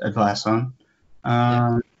this advice on.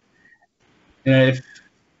 You know,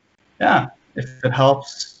 if it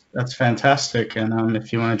helps, that's fantastic. And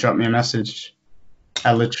if you want to drop me a message,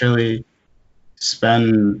 I literally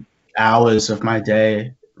spend hours of my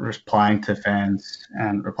day replying to fans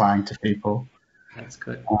and replying to people. That's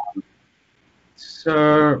good.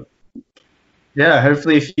 So, yeah,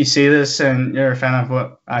 hopefully if you see this and you're a fan of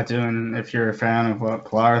what I do, and if you're a fan of what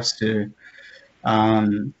Polaris do,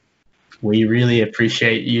 we really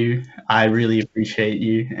appreciate you. I really appreciate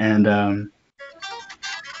you. And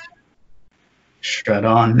straight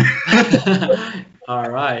on. All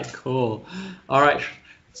right, cool. All right.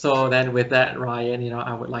 So then with that, Ryan, you know,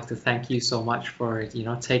 I would like to thank you so much for, you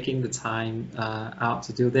know, taking the time out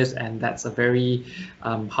to do this. And that's a very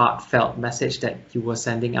heartfelt message that you were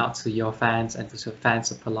sending out to your fans and to the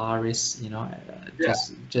fans of Polaris, you know,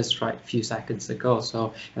 just right a few seconds ago.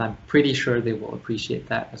 So, and I'm pretty sure they will appreciate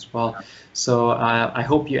that as well. So I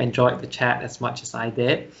hope you enjoyed the chat as much as I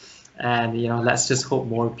did. And, you know, let's just hope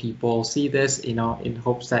more people see this, you know, in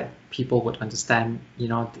hopes that people would understand, you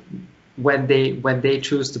know, when they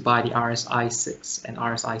choose to buy the RSi 6 and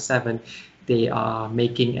RSi 7, they are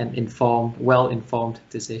making an well-informed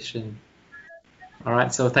decision. All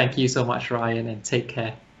right, so thank you so much, Ryan, and take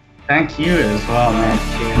care. Thank you as well,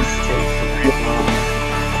 man. Cheers.